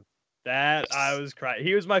come down. That I was crying.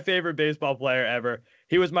 He was my favorite baseball player ever.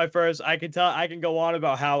 He was my first. I can go on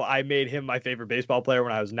about how I made him my favorite baseball player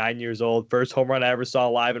when I was 9 years old. First home run I ever saw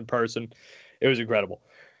live in person. It was incredible.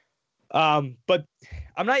 But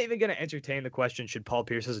I'm not even going to entertain the question, should Paul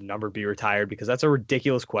Pierce's number be retired? Because that's a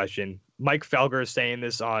ridiculous question. Mike Felger is saying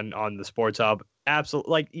this on the Sports Hub.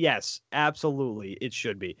 Absolutely. Like, yes, absolutely. It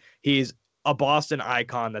should be. He's a Boston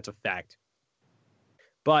icon. That's a fact.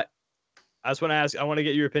 But I just want to ask, I want to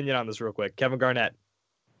get your opinion on this real quick. Kevin Garnett,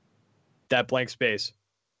 that blank space.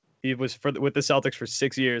 He was with the Celtics for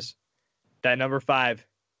 6 years. That number 5,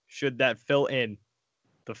 should that fill in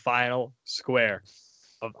the final square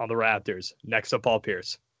on the Raptors next to Paul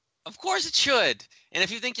Pierce? Of course it should. And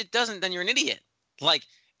if you think it doesn't, then you're an idiot. Like,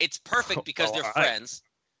 it's perfect because they're friends.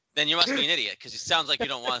 Then you must be an idiot because it sounds like you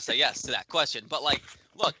don't want to say yes to that question. But, like,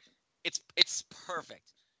 look, it's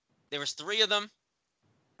perfect. There was 3 of them.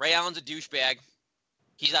 Ray Allen's a douchebag.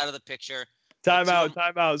 He's out of the picture. Time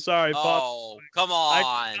out. Sorry, Paul. Oh, come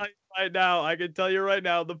on. I can tell you right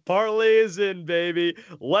now, the parlay is in, baby.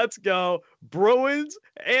 Let's go. Bruins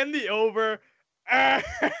and the over.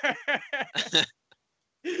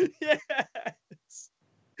 Yes.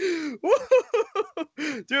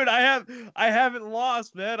 Dude, I haven't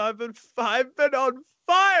lost, man. I've been on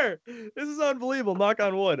fire. This is unbelievable. Knock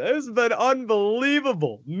on wood. This has been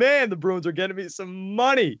unbelievable. Man, the Bruins are getting me some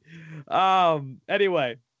money.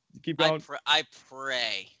 Anyway, keep going. I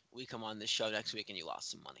pray we come on this show next week and you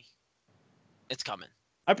lost some money. It's coming.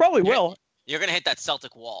 I probably will. You're gonna hit that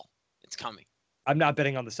Celtic wall. It's coming. I'm not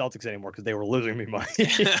betting on the Celtics anymore because they were losing me money.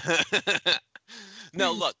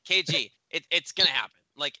 No, look, KG, it's gonna happen.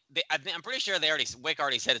 Like I'm pretty sure Wick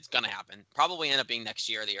already said it's gonna happen. Probably end up being next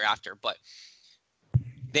year or the year after. But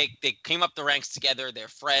they came up the ranks together. They're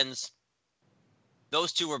friends.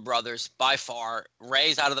 Those 2 were brothers by far.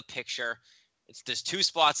 Ray's out of the picture. There's 2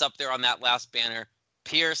 spots up there on that last banner.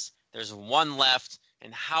 Pierce, there's 1 left.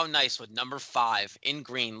 And how nice would number 5 in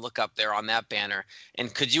green look up there on that banner?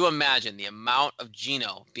 And could you imagine the amount of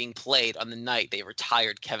Geno being played on the night they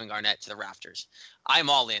retired Kevin Garnett to the rafters? I'm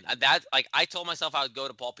all in. I told myself I would go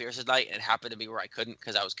to Paul Pierce's night, and it happened to be where I couldn't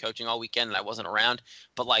because I was coaching all weekend and I wasn't around.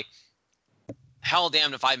 But like, hell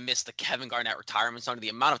damned if I missed the Kevin Garnett retirement song. The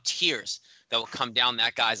amount of tears that will come down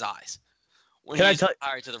that guy's eyes when he's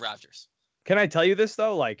retired to the Raptors. Can I tell you this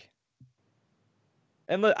though? Like,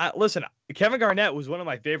 and listen, Kevin Garnett was one of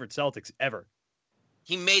my favorite Celtics ever.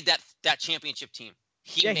 He made that championship team.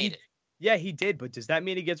 He made it. Yeah, he did. But does that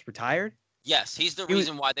mean he gets retired? Yes, he's the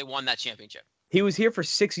reason why they won that championship. He was here for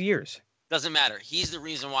 6 years. Doesn't matter. He's the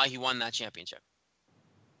reason why he won that championship.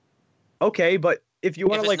 Okay, but if you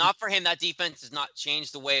want to, if it's not for him, that defense does not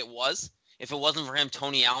change the way it was. If it wasn't for him,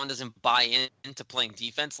 Tony Allen doesn't buy into playing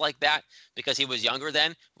defense like that because he was younger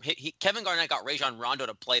then. Kevin Garnett got Rajon Rondo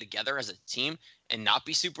to play together as a team and not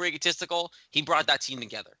be super egotistical. He brought that team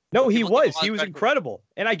together. No, he was. He was incredible.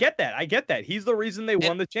 And I get that. He's the reason they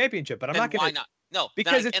won the championship. But I'm not going to. Why not? No,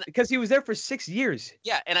 because he was there for 6 years.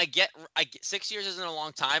 Yeah, and I get 6 years isn't a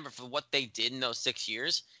long time, but for what they did in those 6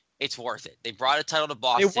 years, it's worth it. They brought a title to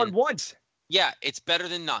Boston. They won once. Yeah, it's better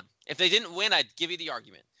than none. If they didn't win, I'd give you the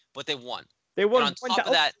argument. But they won. They won. And on top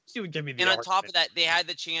of that, you would give me the argument. On top of that, they had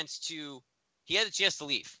the chance to. He had the chance to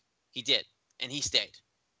leave. He did, and he stayed.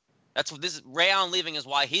 That's what this is. Ray Allen leaving is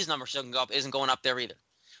why his number isn't going up there either.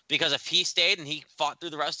 Because if he stayed and he fought through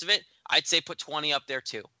the rest of it, I'd say put 20 up there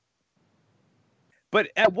too. But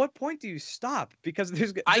at what point do you stop? Because the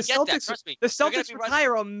Celtics, trust me. The Celtics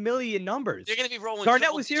retire a million numbers. They're going to be rolling.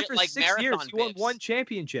 Garnett was here for 6 years. He won 1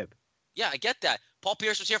 championship. Yeah, I get that. Paul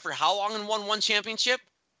Pierce was here for how long and won 1 championship?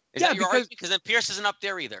 Is that your argument? Because then Pierce isn't up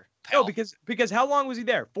there either. Pal. No, because how long was he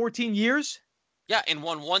there? 14 years? Yeah, and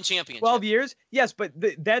won 1 championship. 12 years? Yes, but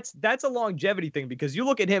that's a longevity thing because you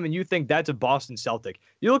look at him and you think that's a Boston Celtic.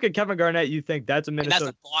 You look at Kevin Garnett, you think that's a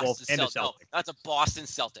Minnesota Wolf and a Celtic. No, that's a Boston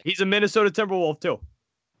Celtic. He's a Minnesota Timberwolf too.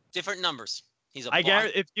 Different numbers. He's a. I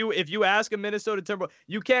guarantee if you ask a Minnesota Timberwolf,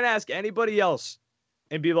 you can't ask anybody else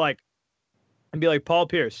and be like Paul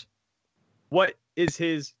Pierce, what is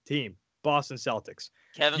his team? Boston Celtics.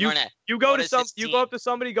 Kevin Garnett. You go up to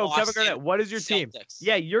somebody, go, Boston, Kevin Garnett, what is your team?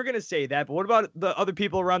 Yeah, you're gonna say that, but what about the other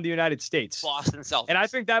people around the United States? Boston Celtics. And I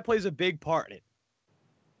think that plays a big part in it.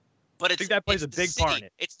 But I think that plays a big part in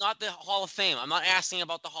it. It's not the Hall of Fame. I'm not asking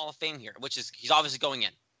about the Hall of Fame here, which is he's obviously going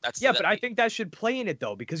in. But I think that should play in it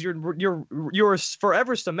though, because you're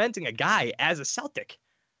forever cementing a guy as a Celtic.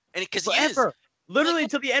 And because forever, literally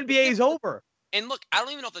until the NBA is over. And look, I don't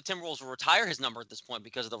even know if the Timberwolves will retire his number at this point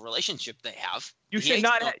because of the relationship they have. You should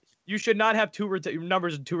not have 2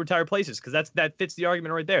 numbers in 2 retired places because that fits the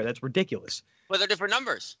argument right there. That's ridiculous. But they're different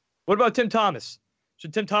numbers. What about Tim Thomas?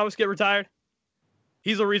 Should Tim Thomas get retired?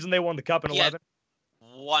 He's the reason they won the Cup in 11.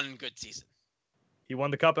 One good season. He won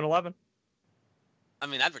the Cup in 11. I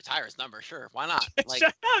mean, I'd retire his number, sure. Why not? Like,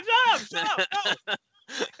 Shut up! No.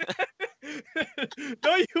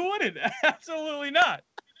 No, you wouldn't. Absolutely not.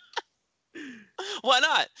 Why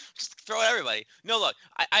not? Just throw it at everybody. No, look,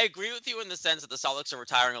 I agree with you in the sense that the Celtics are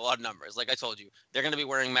retiring a lot of numbers. Like I told you, they're going to be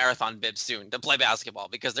wearing marathon bibs soon to play basketball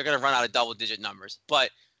because they're going to run out of double-digit numbers. But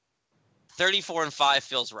 34-5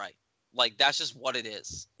 feels right. Like, that's just what it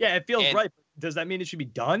is. Yeah, it feels right. Does that mean it should be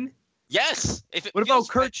done? Yes. What about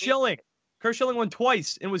Kurt Schilling? Kurt Schilling won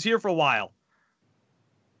twice and was here for a while.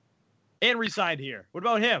 And resigned here. What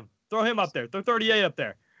about him? Throw him up there. Throw 38 up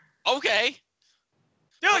there. Okay.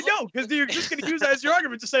 No, because you're just going to use that as your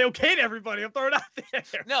argument to say okay to everybody. I'm throwing it out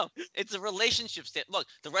there. No, it's a relationship stand. Look,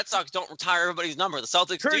 the Red Sox don't retire everybody's number. The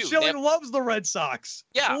Celtics do. Kurt Schilling loves the Red Sox.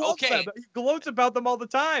 Yeah, okay. Them. He gloats about them all the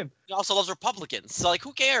time. He also loves Republicans. So, like,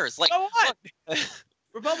 who cares? Like, so what?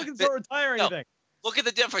 Republicans don't retire anything. Look at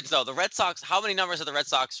the difference, though. The Red Sox, how many numbers have the Red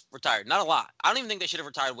Sox retired? Not a lot. I don't even think they should have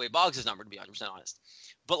retired Wade Boggs' number, to be 100% honest.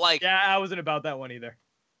 But, like... Yeah, I wasn't about that one either.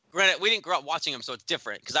 Granted, we didn't grow up watching him, so it's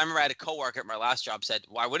different. Because I remember I had a coworker at my last job said,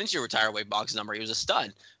 why wouldn't you retire Wade Boggs' number? He was a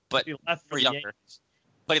stud. But he left for the Yankees.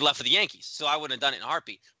 But he left for the Yankees, so I wouldn't have done it in a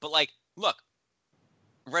heartbeat. But, like, look,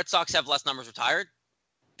 Red Sox have less numbers retired.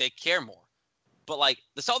 They care more. But, like,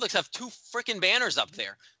 the Celtics have 2 freaking banners up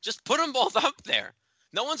there. Just put them both up there.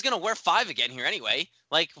 No one's going to wear 5 again here anyway.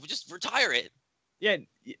 Like, just retire it. Yeah,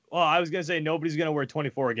 well, I was going to say nobody's going to wear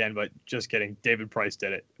 24 again, but just kidding. David Price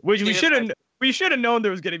did it. Which we should have known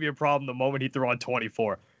there was going to be a problem the moment he threw on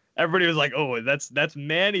 24. Everybody was like, "Oh, that's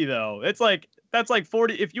Manny though." That's like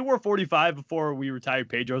 40. If you were 45 before we retired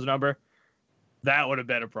Pedro's number, that would have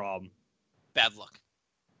been a problem. Bad luck.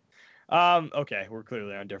 Okay, we're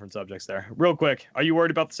clearly on different subjects there. Real quick, are you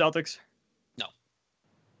worried about the Celtics? No.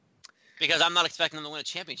 Because I'm not expecting them to win a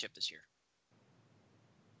championship this year.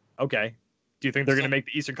 Okay. Do you think they're going to make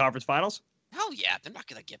the Eastern Conference Finals? Hell yeah, they're not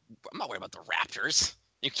going to get. I'm not worried about the Raptors.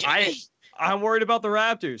 You kidding me? I'm worried about the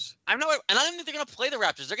Raptors. I'm not, and I don't even think they're going to play the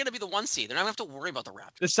Raptors. They're going to be the 1 seed. They're not going to have to worry about the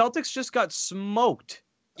Raptors. The Celtics just got smoked.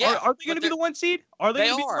 Yeah, are they going to be the 1 seed? Are they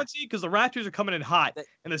going to be the 1 seed? Because the Raptors are coming in hot,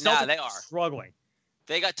 and the Celtics are struggling.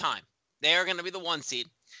 They got time. They are going to be the 1 seed,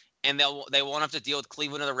 and they won't have to deal with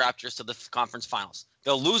Cleveland or the Raptors to the conference finals.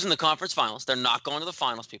 They'll lose in the conference finals. They're not going to the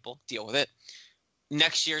finals, people. Deal with it.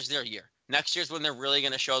 Next year's their year. Next year's when they're really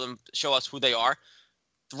going to show us who they are.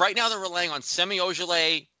 Right now, they're relying on Semi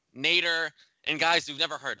Ojeleye, Nader, and guys we've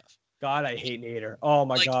never heard of. God, I hate Nader. Oh,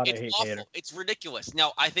 my God, I hate Nader. It's ridiculous.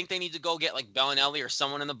 Now, I think they need to go get, like, Bellinelli or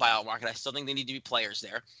someone in the buyout market. I still think they need to be players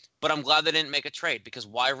there. But I'm glad they didn't make a trade because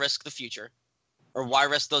why risk the future? Or why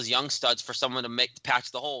risk those young studs for someone to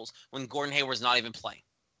patch the holes when Gordon Hayward's not even playing?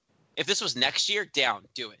 If this was next year,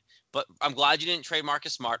 do it. But I'm glad you didn't trade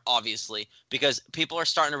Marcus Smart, obviously, because people are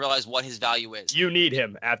starting to realize what his value is. You need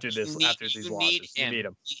him after these losses. You need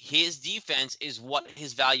him. His defense is what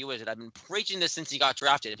his value is. And I've been preaching this since he got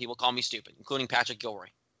drafted, and people call me stupid, including Patrick Gilroy,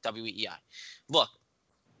 WEEI. Look,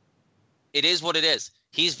 it is what it is.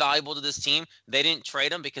 He's valuable to this team. They didn't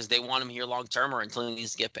trade him because they want him here long term or until he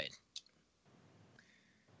needs to get paid.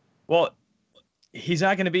 Well, he's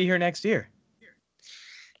not going to be here next year.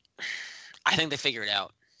 I think they figure it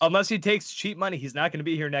out. Unless he takes cheap money, he's not going to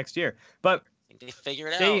be here next year. But I think they figure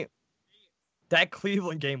it out. That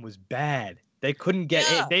Cleveland game was bad. They couldn't get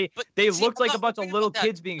it. They looked like a bunch of little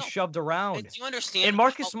kids being shoved around. Do you understand? And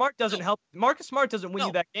Marcus Smart doesn't help. Marcus Smart doesn't win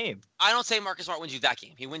you that game. I don't say Marcus Smart wins you that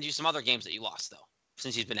game. He wins you some other games that you lost, though,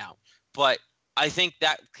 since he's been out. But I think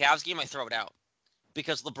that Cavs game, I throw it out.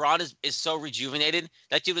 Because LeBron is so rejuvenated.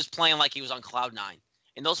 That dude was playing like he was on cloud 9.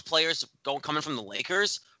 And those players coming from the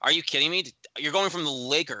Lakers, are you kidding me? You're going from the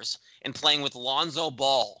Lakers and playing with Lonzo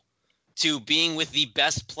Ball to being with the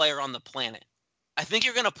best player on the planet. I think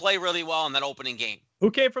you're going to play really well in that opening game.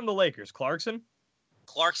 Who came from the Lakers? Clarkson?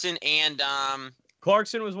 Clarkson and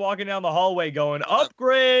Clarkson was walking down the hallway going,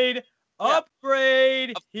 upgrade,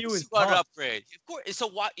 upgrade. He was an upgrade. Of course. So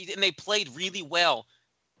why? And they played really well.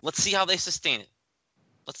 Let's see how they sustain it.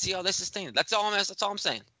 That's all I'm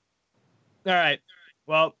saying. All right.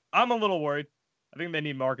 Well, I'm a little worried. I think they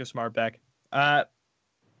need Marcus Smart back. I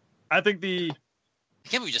think I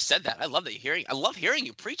can't believe you just said that. I love hearing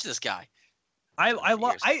you preach this guy. I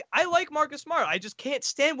like Marcus Smart. I just can't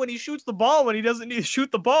stand when he shoots the ball when he doesn't need to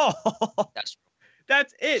shoot the ball. That's true.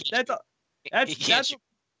 That's it.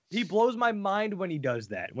 He blows my mind when he does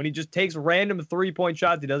that. When he just takes random 3-point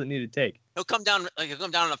shots he doesn't need to take. He'll come down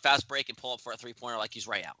on a fast break and pull up for a 3-pointer like he's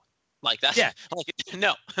Ray Allen. Like that. Yeah.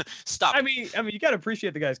 No. Stop. I mean, you got to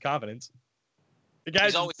appreciate the guy's confidence. The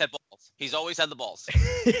guy's He's always had balls. He's always had the balls.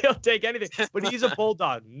 he'll take anything, but he's a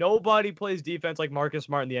bulldog. Nobody plays defense like Marcus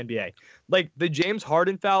Smart in the NBA. Like the James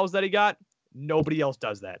Harden fouls that he got, nobody else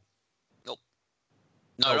does that. Nope.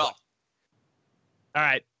 Not at all. All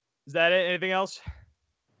right. Is that it? Anything else?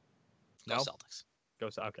 Go No? Celtics.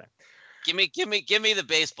 Okay. Give me the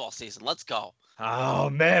baseball season. Let's go. Oh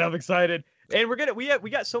man, I'm excited. And we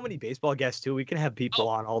got so many baseball guests too. We can have people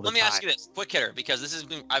on all the time. Let me ask you this, quick hitter, because this has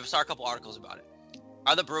been I've saw a couple articles about it.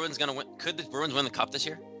 Are the Bruins gonna win? Could the Bruins win the cup this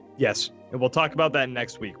year? Yes, and we'll talk about that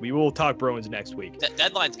next week. We will talk Bruins next week.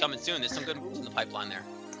 Deadline's coming soon. There's some good moves in the pipeline there.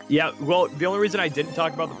 Yeah, well, the only reason I didn't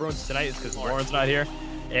talk about the Bruins tonight is because Lauren's not here,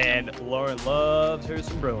 and Lauren loves her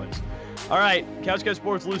some Bruins. All right, Couch Guy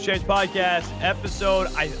Sports Loose Change Podcast episode.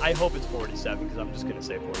 I hope it's 47 because I'm just gonna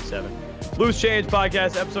say 47. Loose Change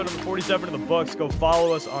Podcast episode number 47 in the books. Go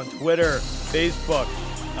follow us on Twitter, Facebook,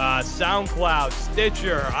 SoundCloud,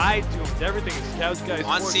 Stitcher, iTunes. Everything is Couch Guy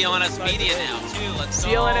On Sports. CLNS Media now too. Let's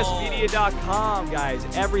go. CLNSmedia.com, guys.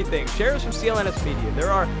 Everything. Share us from CLNS Media.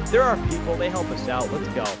 There are people. They help us out. Let's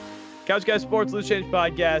go. Couch Guy Sports Loose Change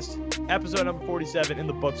Podcast episode number 47 in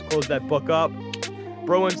the books. Close that book up.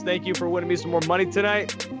 Bruins, thank you for winning me some more money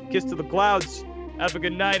tonight. Kiss to the clouds. Have a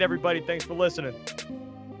good night, everybody. Thanks for listening.